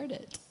prepared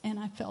it, and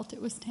I felt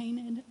it was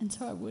tainted, and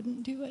so I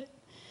wouldn't do it.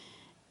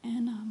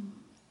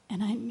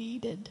 And I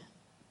needed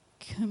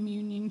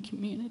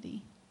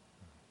community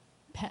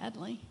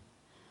badly.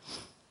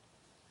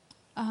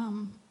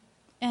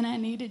 And I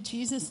needed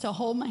Jesus to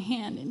hold my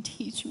hand and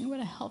teach me what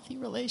a healthy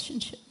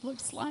relationship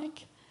looks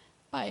like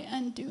by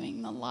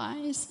undoing the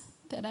lies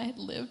that I had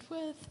lived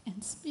with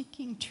and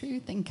speaking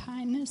truth and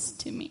kindness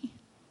to me.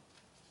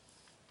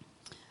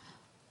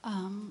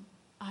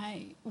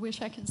 I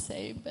wish I could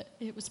say, but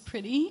it was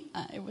pretty.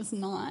 It was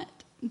not.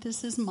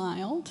 This is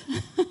mild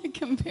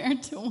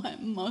compared to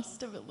what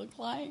most of it looked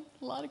like.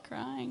 A lot of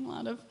crying, a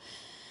lot of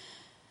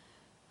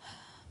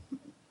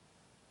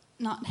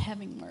not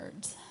having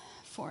words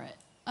for it.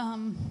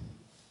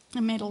 I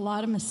made a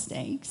lot of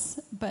mistakes,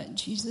 but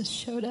Jesus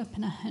showed up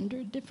in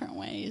 100 different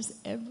ways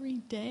every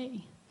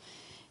day.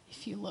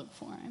 If you look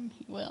for him,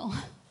 he will.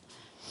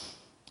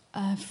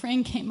 A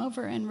friend came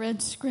over and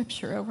read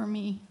scripture over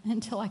me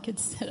until I could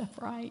sit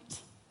upright.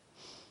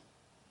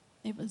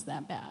 It was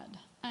that bad.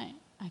 I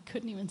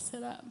couldn't even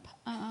sit up.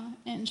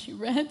 And she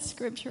read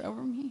scripture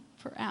over me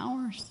for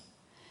hours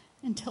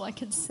until I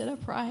could sit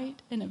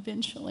upright and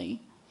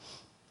eventually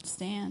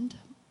stand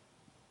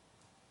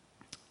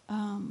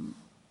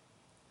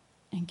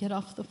and get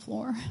off the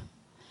floor.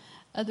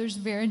 Others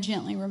very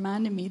gently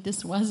reminded me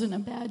this wasn't a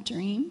bad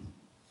dream.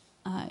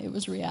 It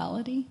was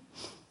reality,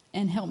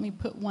 and helped me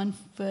put one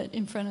foot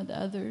in front of the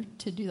other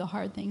to do the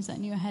hard things I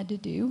knew I had to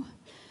do.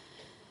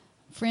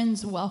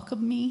 Friends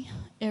welcomed me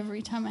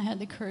every time I had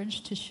the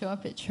courage to show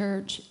up at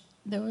church.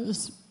 That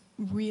was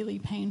really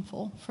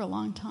painful for a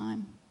long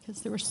time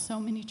because there were so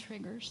many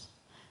triggers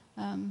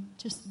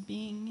just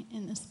being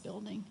in this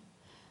building.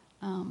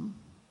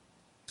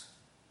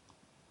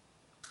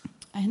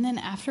 And then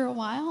after a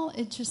while,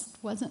 it just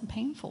wasn't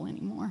painful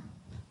anymore.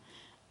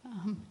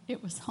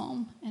 It was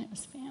home and it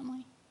was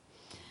family.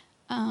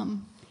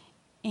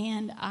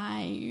 And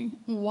I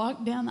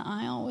walked down the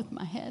aisle with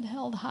my head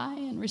held high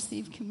and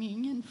received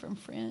communion from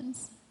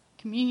friends,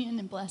 communion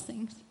and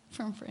blessings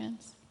from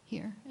friends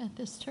here at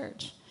this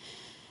church.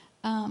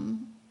 My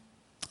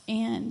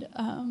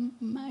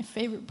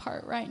favorite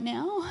part right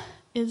now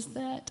is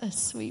that a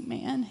sweet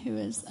man who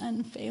is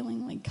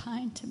unfailingly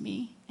kind to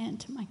me and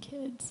to my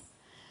kids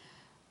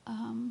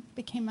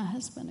became my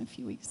husband a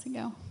few weeks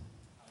ago.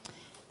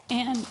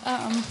 And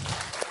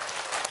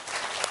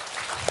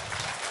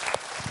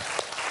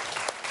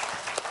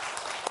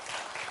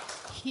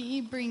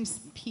he brings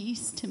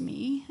peace to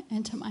me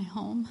and to my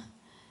home,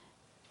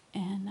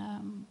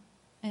 and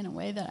in a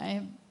way that I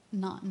have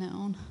not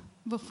known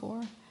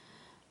before.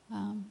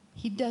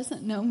 He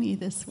doesn't know me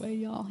this way,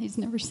 y'all. He's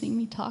never seen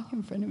me talk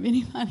in front of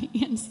anybody,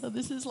 and so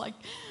this is like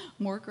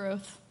more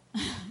growth,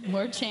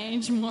 more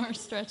change, more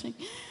stretching.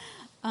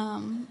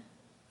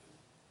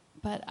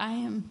 But I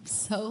am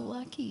so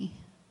lucky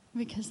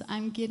because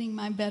I'm getting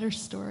my better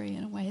story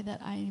in a way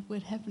that I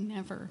would have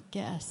never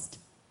guessed,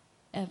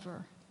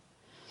 ever.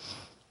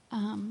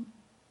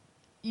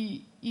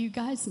 You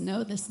guys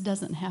know this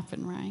doesn't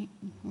happen, right?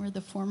 We're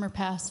the former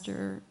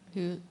pastor,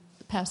 the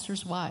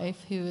pastor's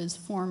wife, who is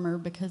former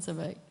because of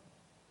an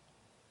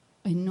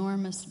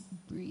enormous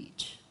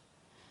breach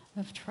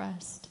of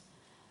trust,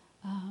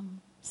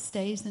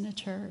 stays in a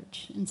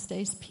church and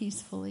stays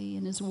peacefully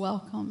and is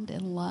welcomed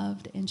and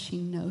loved, and she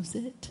knows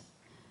it.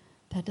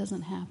 That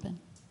doesn't happen.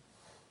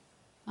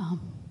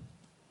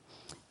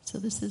 So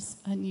this is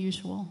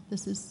unusual.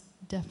 This is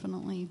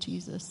definitely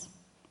Jesus.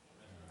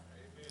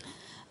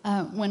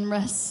 When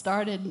Russ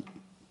started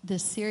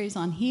this series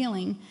on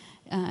healing,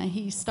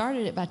 he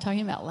started it by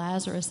talking about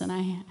Lazarus, and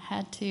I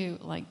had to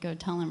go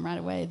tell him right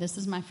away, this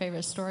is my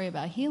favorite story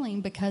about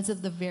healing because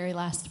of the very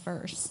last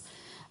verse.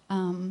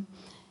 And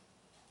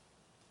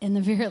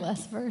the very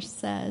last verse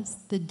says,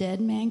 the dead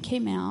man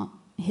came out,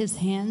 his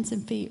hands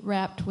and feet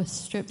wrapped with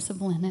strips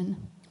of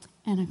linen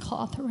and a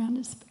cloth around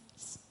his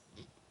face.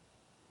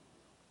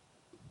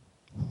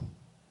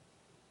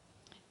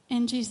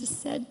 And Jesus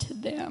said to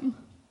them,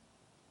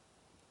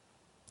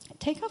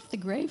 take off the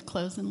grave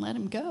clothes and let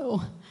him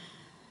go.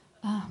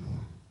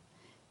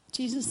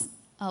 Jesus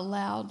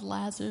allowed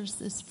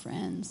Lazarus'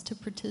 friends to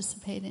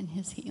participate in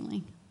his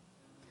healing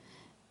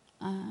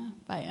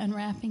by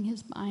unwrapping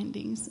his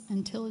bindings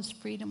until his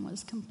freedom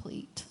was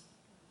complete.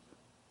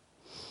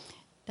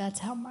 That's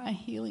how my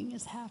healing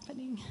is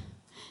happening.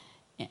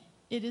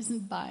 It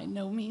isn't by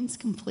no means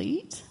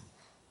complete.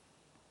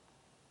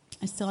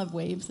 I still have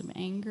waves of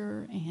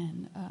anger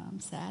and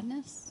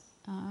sadness.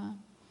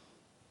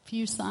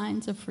 Few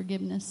signs of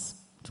forgiveness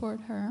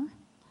toward her.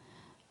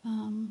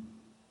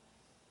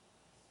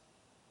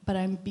 But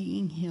I'm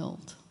being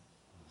healed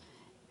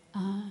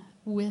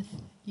with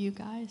you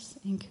guys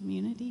in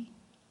community,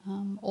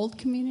 old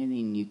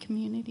community, new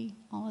community,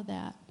 all of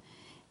that.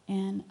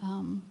 And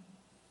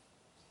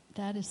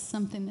that is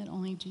something that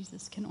only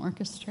Jesus can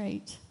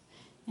orchestrate.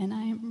 And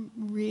I'm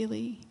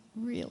really,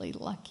 really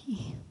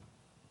lucky.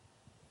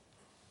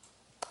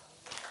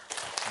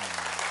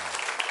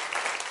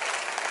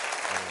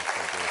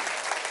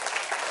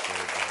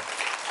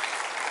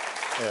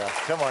 Yeah,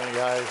 come on, you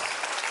guys.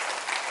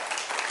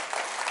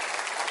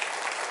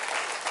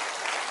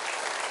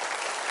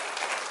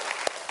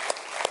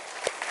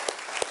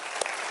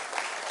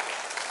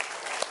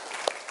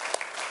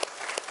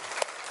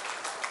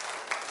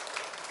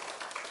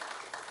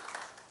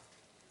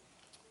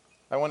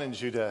 I wanted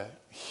you to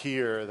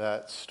hear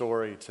that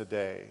story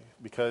today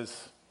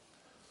because,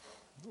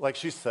 like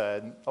she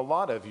said, a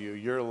lot of you,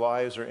 your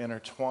lives are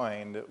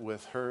intertwined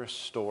with her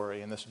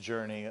story and this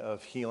journey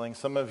of healing.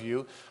 Some of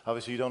you,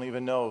 obviously, you don't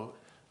even know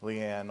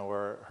Leanne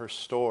or her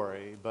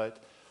story,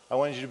 but I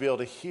wanted you to be able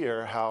to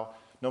hear how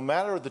no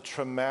matter the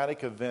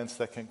traumatic events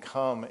that can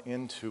come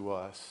into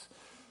us,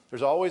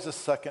 there's always a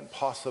second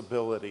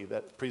possibility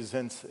that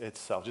presents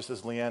itself, just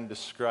as Leanne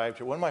described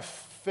here. One of my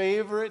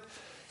favorite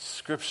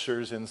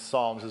scriptures in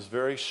Psalms is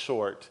very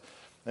short,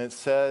 and it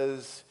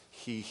says,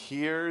 He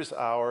hears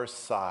our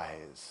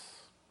sighs.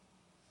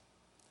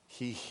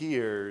 He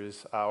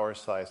hears our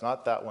sighs.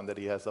 Not that one that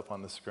he has up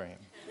on the screen.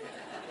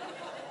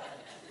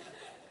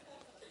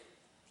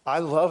 I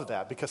love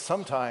that because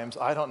sometimes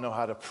I don't know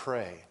how to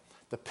pray.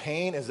 The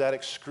pain is that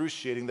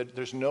excruciating that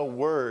there's no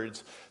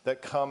words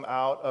that come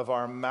out of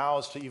our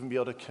mouths to even be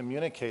able to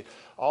communicate.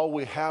 All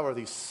we have are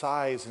these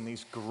sighs and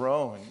these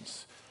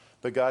groans,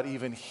 but God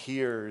even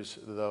hears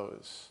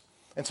those.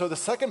 And so the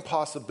second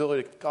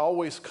possibility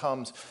always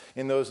comes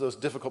in those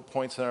difficult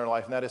points in our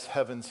life, and that is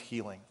heaven's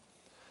healing.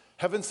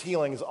 Heaven's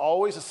healing is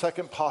always a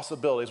second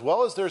possibility. As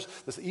well as there's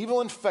this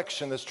evil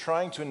infection that's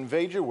trying to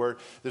invade your word,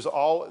 there's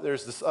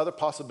this other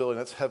possibility,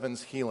 and that's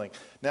heaven's healing.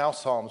 Now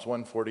Psalms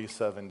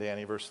 147,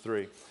 Danny, verse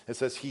 3. It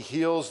says, He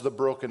heals the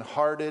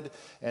brokenhearted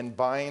and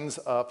binds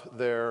up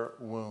their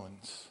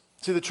wounds.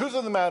 See, the truth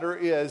of the matter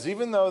is,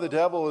 even though the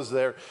devil is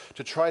there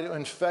to try to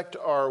infect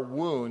our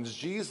wounds,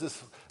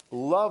 Jesus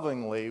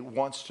lovingly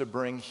wants to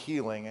bring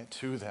healing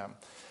to them.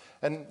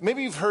 And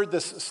maybe you've heard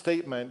this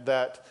statement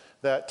that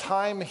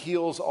time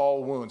heals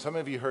all wounds. How many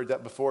of you heard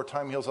that before,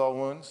 time heals all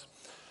wounds?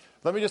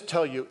 Let me just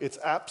tell you, it's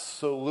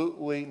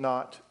absolutely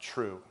not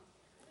true.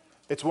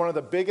 It's one of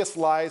the biggest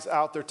lies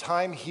out there.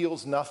 Time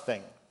heals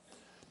nothing.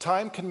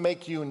 Time can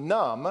make you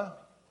numb,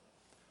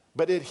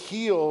 but it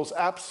heals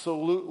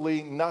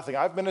absolutely nothing.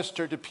 I've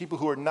ministered to people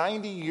who are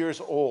 90 years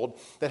old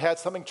that had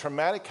something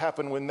traumatic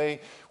happen when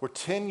they were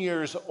 10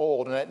 years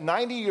old. And at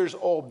 90 years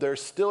old, they're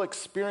still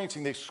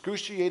experiencing the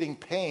excruciating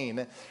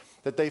pain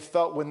that they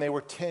felt when they were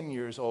 10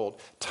 years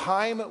old.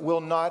 Time will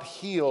not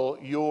heal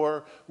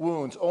your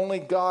wounds. Only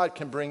God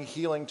can bring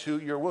healing to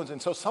your wounds. And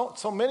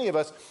so many of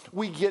us,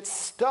 we get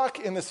stuck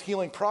in this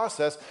healing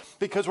process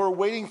because we're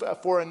waiting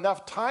for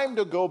enough time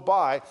to go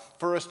by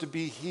for us to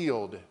be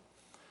healed.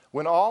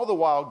 When all the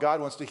while,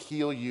 God wants to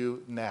heal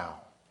you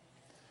now.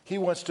 He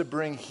wants to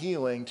bring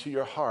healing to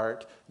your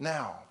heart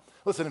now.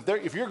 Listen,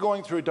 if you're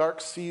going through a dark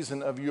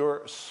season of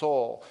your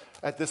soul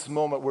at this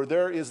moment where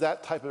there is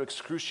that type of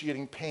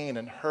excruciating pain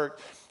and hurt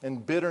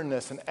and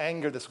bitterness and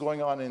anger that's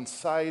going on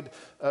inside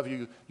of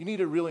you, you need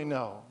to really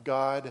know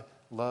God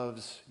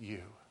loves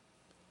you.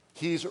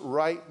 He's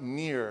right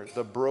near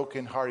the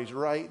broken heart. He's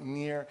right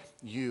near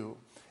you.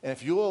 And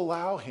if you'll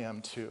allow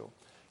him to,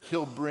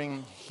 he'll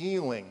bring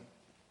healing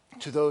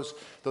to those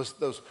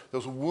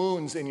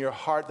wounds in your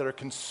heart that are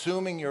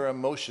consuming your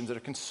emotions, that are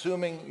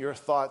consuming your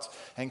thoughts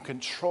and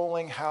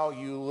controlling how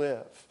you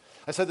live.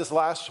 I said this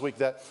last week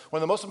that one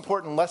of the most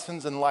important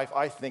lessons in life,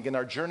 I think, in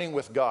our journey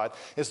with God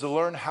is to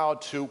learn how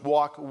to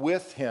walk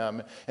with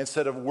him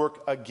instead of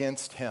work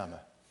against him.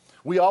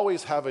 We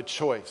always have a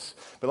choice.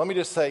 But let me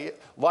just say,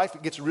 life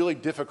gets really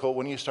difficult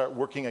when you start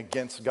working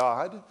against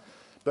God.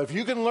 But if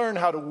you can learn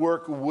how to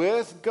work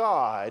with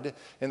God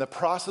in the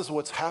process of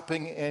what's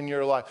happening in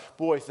your life,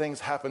 boy, things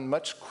happen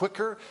much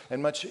quicker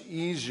and much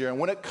easier. And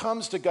when it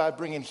comes to God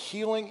bringing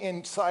healing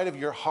inside of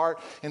your heart,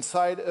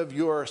 inside of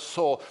your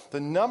soul, the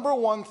number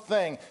one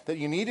thing that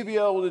you need to be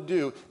able to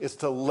do is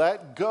to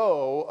let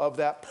go of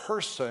that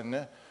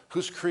person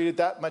who's created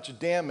that much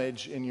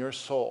damage in your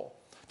soul.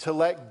 To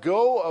let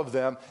go of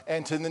them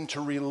and then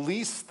to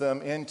release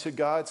them into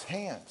God's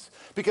hands.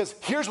 Because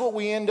here's what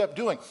we end up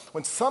doing.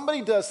 When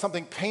somebody does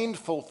something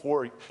painful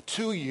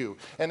to you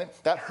and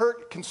that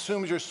hurt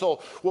consumes your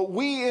soul, what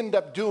we end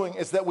up doing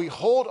is that we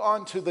hold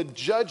on to the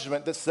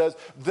judgment that says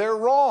they're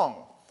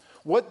wrong.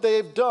 What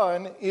they've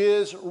done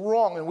is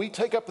wrong. And we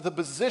take up the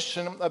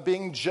position of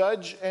being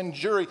judge and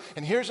jury.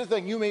 And here's the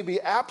thing, you may be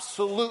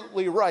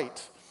absolutely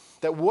right.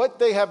 that what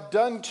they have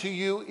done to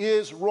you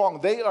is wrong.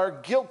 They are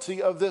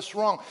guilty of this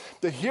wrong.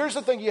 But here's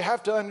the thing you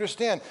have to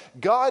understand.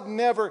 God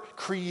never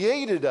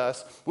created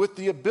us with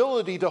the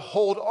ability to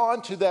hold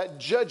on to that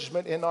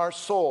judgment in our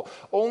soul.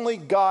 Only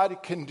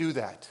God can do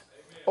that.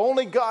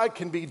 Only God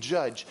can be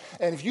judge.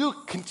 And if you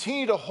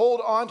continue to hold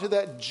on to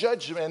that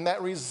judgment and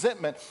that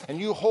resentment, and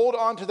you hold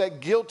on to that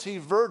guilty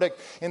verdict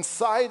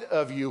inside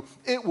of you,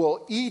 it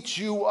will eat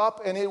you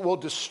up and it will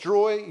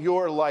destroy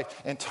your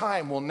life. And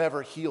time will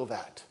never heal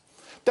that.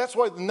 That's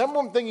why the number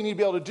one thing you need to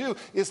be able to do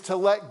is to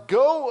let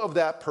go of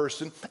that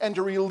person and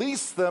to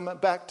release them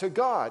back to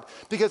God.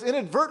 Because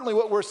inadvertently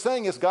what we're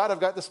saying is, God, I've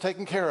got this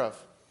taken care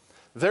of.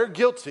 They're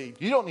guilty.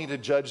 You don't need to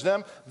judge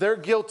them. They're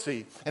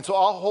guilty. And so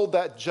I'll hold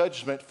that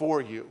judgment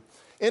for you.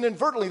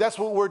 Inadvertently, that's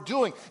what we're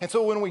doing. And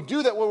so when we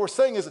do that, what we're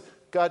saying is,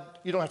 God,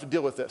 you don't have to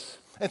deal with this.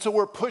 And so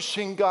we're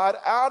pushing God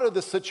out of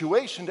the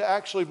situation to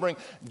actually bring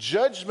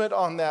judgment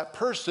on that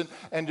person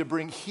and to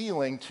bring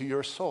healing to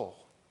your soul.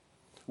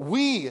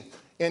 We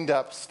end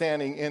up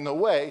standing in the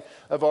way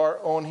of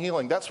our own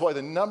healing. That's why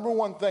the number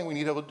one thing we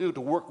need to be able to do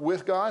to work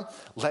with God,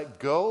 let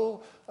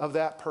go of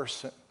that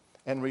person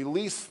and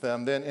release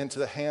them then into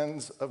the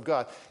hands of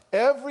God.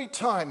 Every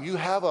time you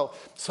have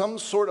some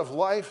sort of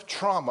life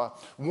trauma,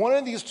 one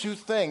of these two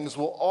things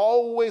will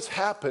always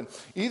happen.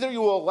 Either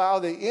you will allow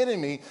the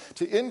enemy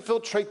to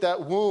infiltrate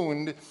that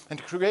wound and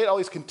to create all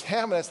these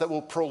contaminants that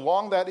will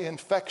prolong that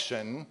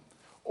infection,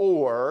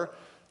 or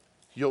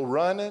you'll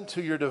run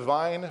into your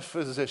divine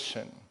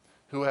physician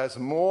who has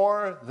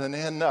more than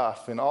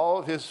enough in all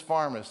of his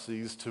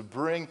pharmacies to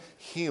bring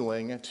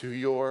healing to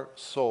your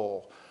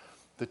soul.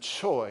 The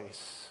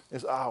choice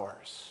is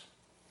ours.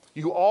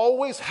 You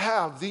always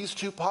have these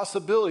two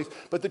possibilities,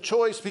 but the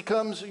choice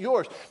becomes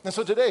yours. And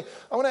so today,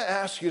 I want to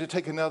ask you to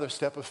take another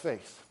step of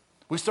faith.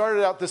 We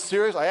started out this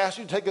series. I asked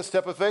you to take a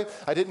step of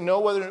faith. I didn't know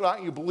whether or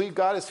not you believe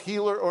God is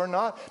healer or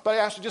not, but I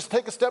asked you just to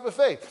take a step of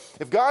faith.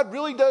 If God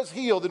really does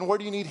heal, then where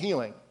do you need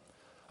healing?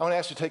 I want to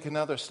ask you to take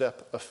another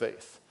step of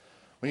faith.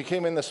 When you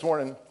came in this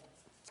morning,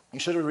 you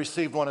should have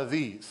received one of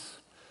these.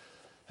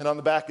 And on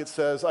the back it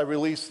says, I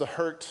release the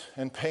hurt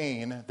and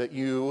pain that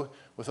you,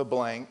 with a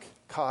blank,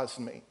 caused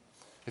me.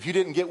 If you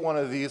didn't get one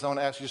of these, I want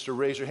to ask you just to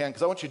raise your hand,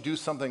 because I want you to do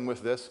something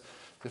with this.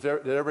 Did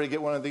everybody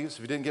get one of these? If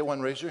you didn't get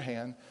one, raise your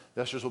hand.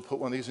 The ushers will put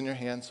one of these in your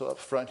hand. So up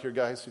front here,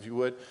 guys, if you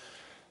would,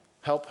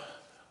 help.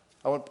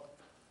 I want to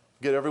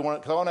get everyone,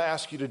 because I want to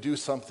ask you to do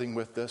something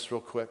with this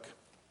real quick.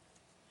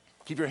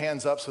 Keep your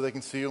hands up so they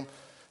can see you.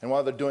 And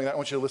while they're doing that, I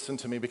want you to listen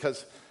to me,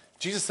 because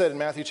Jesus said in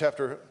Matthew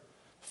chapter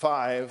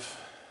 5,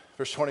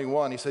 verse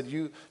 21, he said,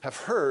 you have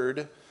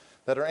heard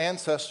that our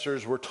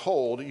ancestors were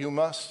told, you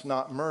must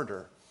not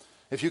murder.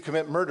 If you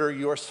commit murder,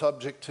 you are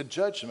subject to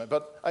judgment.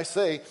 But I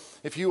say,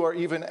 if you are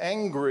even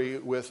angry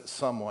with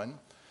someone,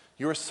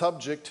 you are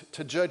subject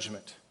to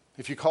judgment.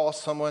 If you call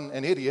someone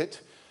an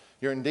idiot,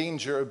 you're in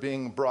danger of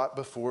being brought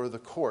before the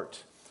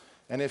court.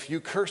 And if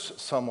you curse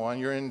someone,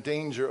 you're in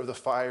danger of the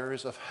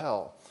fires of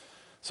hell.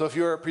 So if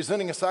you're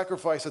presenting a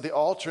sacrifice at the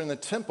altar in the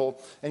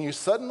temple, and you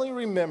suddenly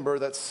remember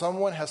that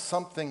someone has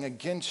something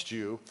against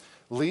you,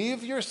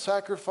 leave your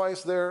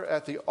sacrifice there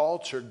at the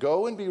altar.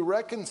 Go and be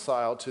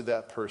reconciled to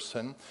that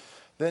person.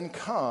 Then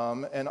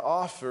come and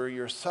offer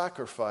your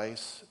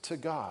sacrifice to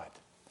God.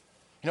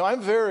 You know,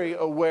 I'm very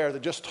aware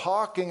that just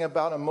talking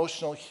about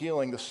emotional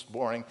healing this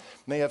morning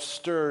may have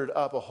stirred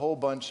up a whole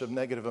bunch of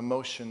negative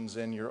emotions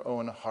in your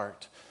own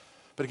heart.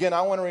 But again,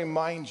 I want to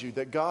remind you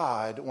that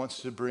God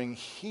wants to bring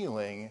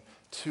healing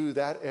to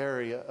that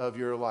area of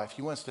your life.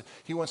 He wants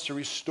to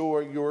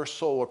restore your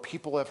soul where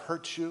people have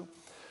hurt you,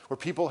 where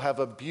people have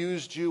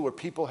abused you, where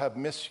people have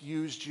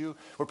misused you,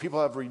 where people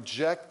have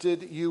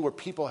rejected you, where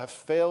people have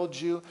failed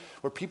you,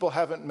 where people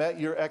haven't met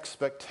your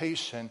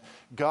expectation.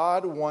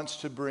 God wants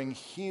to bring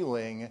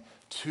healing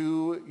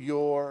to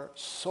your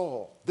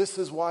soul. This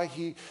is why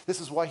he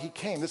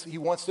came. He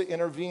wants to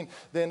intervene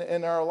then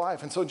in our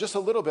life. And so in just a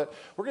little bit,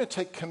 we're going to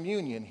take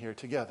communion here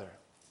together.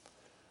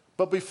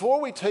 But before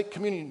we take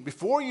communion,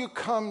 before you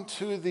come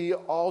to the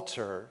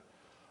altar,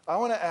 I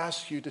want to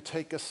ask you to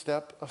take a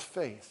step of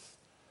faith.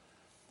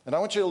 And I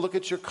want you to look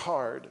at your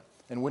card.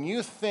 And when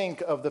you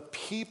think of the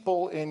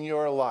people in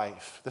your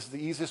life, this is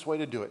the easiest way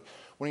to do it.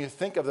 When you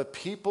think of the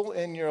people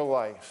in your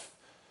life,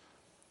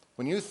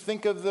 when you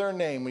think of their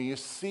name, when you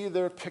see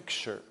their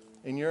picture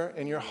in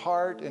your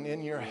heart and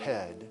in your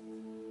head,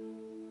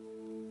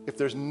 if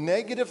there's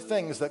negative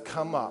things that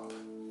come up,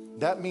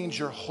 that means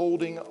you're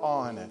holding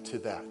on to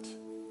that.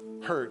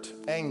 Hurt,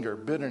 anger,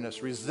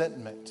 bitterness,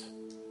 resentment,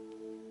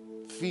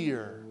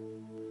 fear.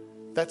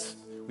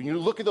 When you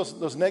look at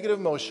those negative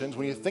emotions,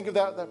 when you think of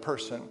that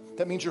person,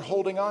 that means you're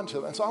holding on to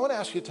them. And so I want to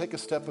ask you to take a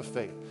step of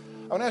faith.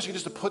 I want to ask you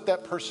just to put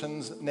that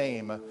person's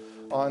name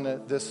on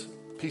this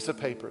piece of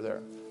paper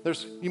there.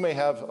 You may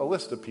have a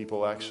list of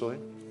people, actually.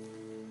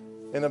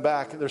 In the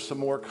back, there's some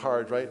more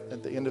cards, right?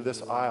 At the end of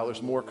this aisle,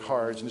 there's more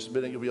cards. In just a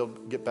minute, you'll be able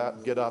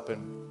to get up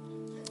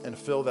and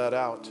fill that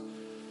out.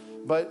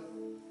 But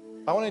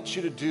I wanted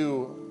you to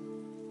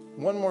do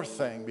one more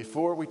thing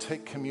before we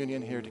take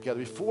communion here together.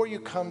 Before you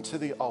come to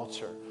the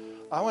altar,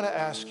 I want to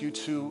ask you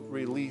to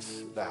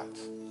release that.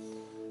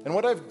 And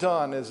what I've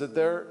done is that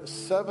there are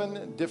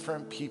 7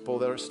 different people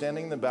that are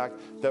standing in the back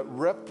that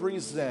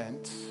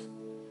represent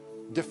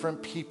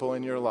different people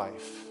in your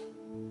life.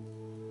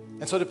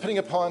 And so depending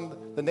upon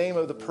the name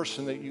of the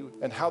person that you,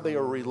 and how they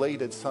are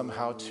related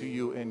somehow to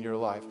you in your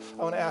life,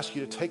 I want to ask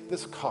you to take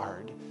this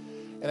card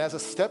and as a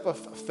step of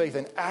faith,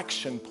 an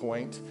action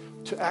point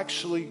to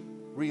actually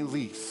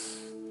release,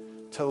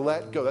 to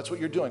let go. That's what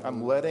you're doing.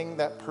 I'm letting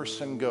that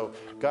person go.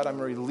 God, I'm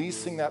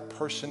releasing that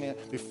person in.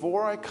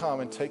 Before I come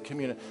and take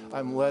communion,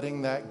 I'm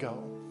letting that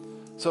go.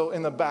 So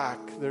in the back,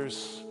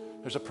 there's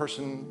a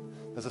person,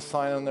 there's a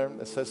sign on there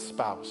that says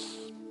spouse.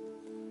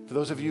 For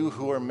those of you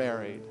who are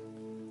married,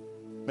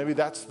 maybe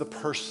that's the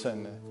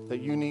person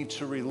that you need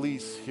to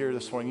release here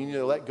this morning. You need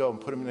to let go and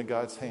put them into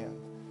God's hand.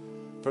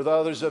 For the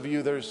others of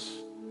you,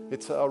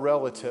 it's a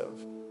relative,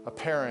 a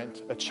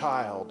parent, a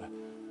child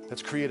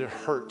that's created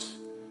hurt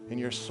in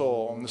your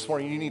soul. And this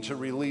morning, you need to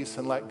release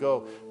and let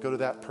go. Go to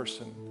that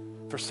person.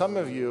 For some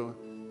of you,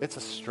 it's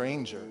a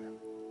stranger.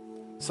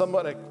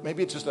 Somebody,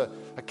 maybe it's just a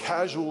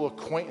casual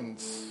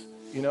acquaintance,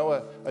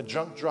 a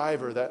drunk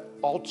driver that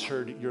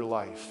altered your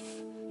life.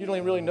 You don't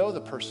even really know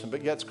the person,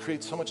 but yet it's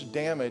created so much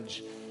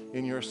damage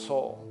in your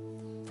soul.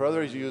 For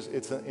others of you,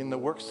 it's in the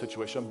work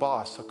situation, a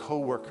boss, a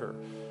coworker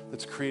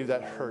that's created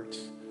that hurt.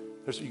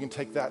 You can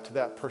take that to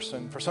that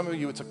person. For some of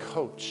you, it's a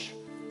coach,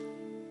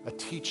 a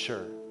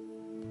teacher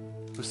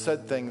who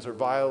said things or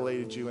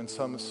violated you in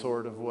some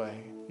sort of way.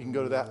 You can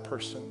go to that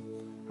person.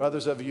 For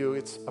others of you,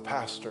 it's a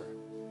pastor.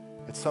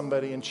 It's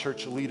somebody in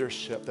church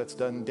leadership that's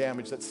done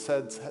damage, that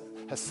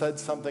has said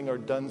something or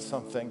done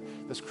something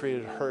that's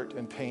created hurt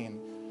and pain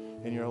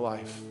in your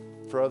life.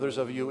 For others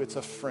of you, it's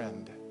a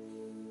friend.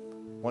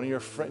 One of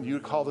your friends, you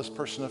call this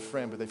person a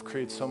friend, but they've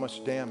created so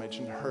much damage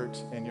and hurt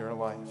in your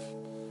life.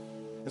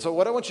 And so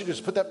what I want you to do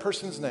is put that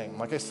person's name.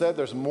 Like I said,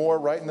 there's more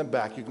right in the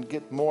back. You can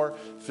get more,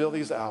 fill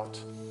these out.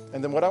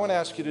 And then what I want to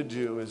ask you to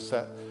do is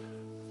that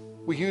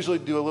we usually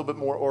do a little bit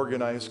more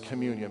organized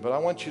communion, but I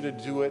want you to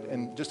do it,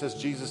 and just as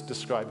Jesus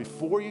described,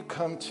 before you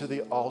come to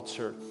the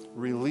altar,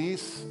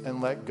 release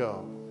and let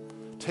go.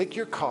 Take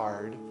your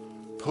card,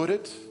 put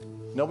it,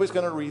 nobody's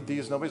going to read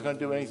these, nobody's going to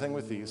do anything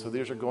with these, so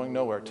these are going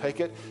nowhere. Take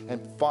it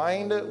and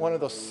find one of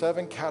those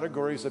 7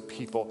 categories of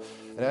people.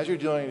 And as you're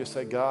doing it, you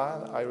say,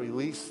 God, I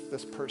release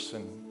this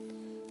person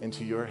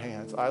into your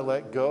hands. I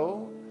let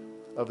go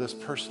of this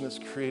person that's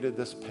created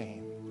this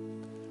pain.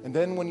 And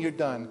then when you're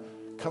done,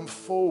 come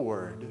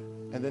forward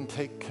and then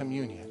take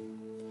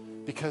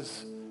communion.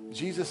 Because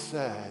Jesus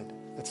said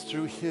it's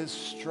through his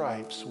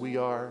stripes we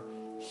are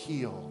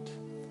healed.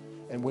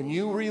 And when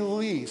you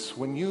release,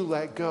 when you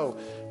let go,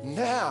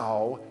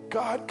 now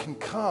God can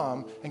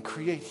come and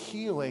create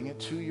healing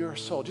to your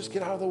soul. Just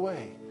get out of the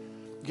way.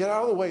 Get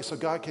out of the way so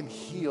God can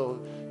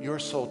heal your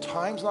soul.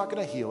 Time's not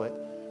going to heal it.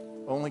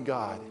 Only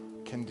God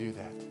can do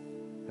that.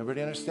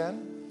 Everybody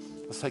understand?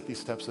 Let's take these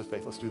steps of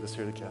faith. Let's do this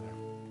here together.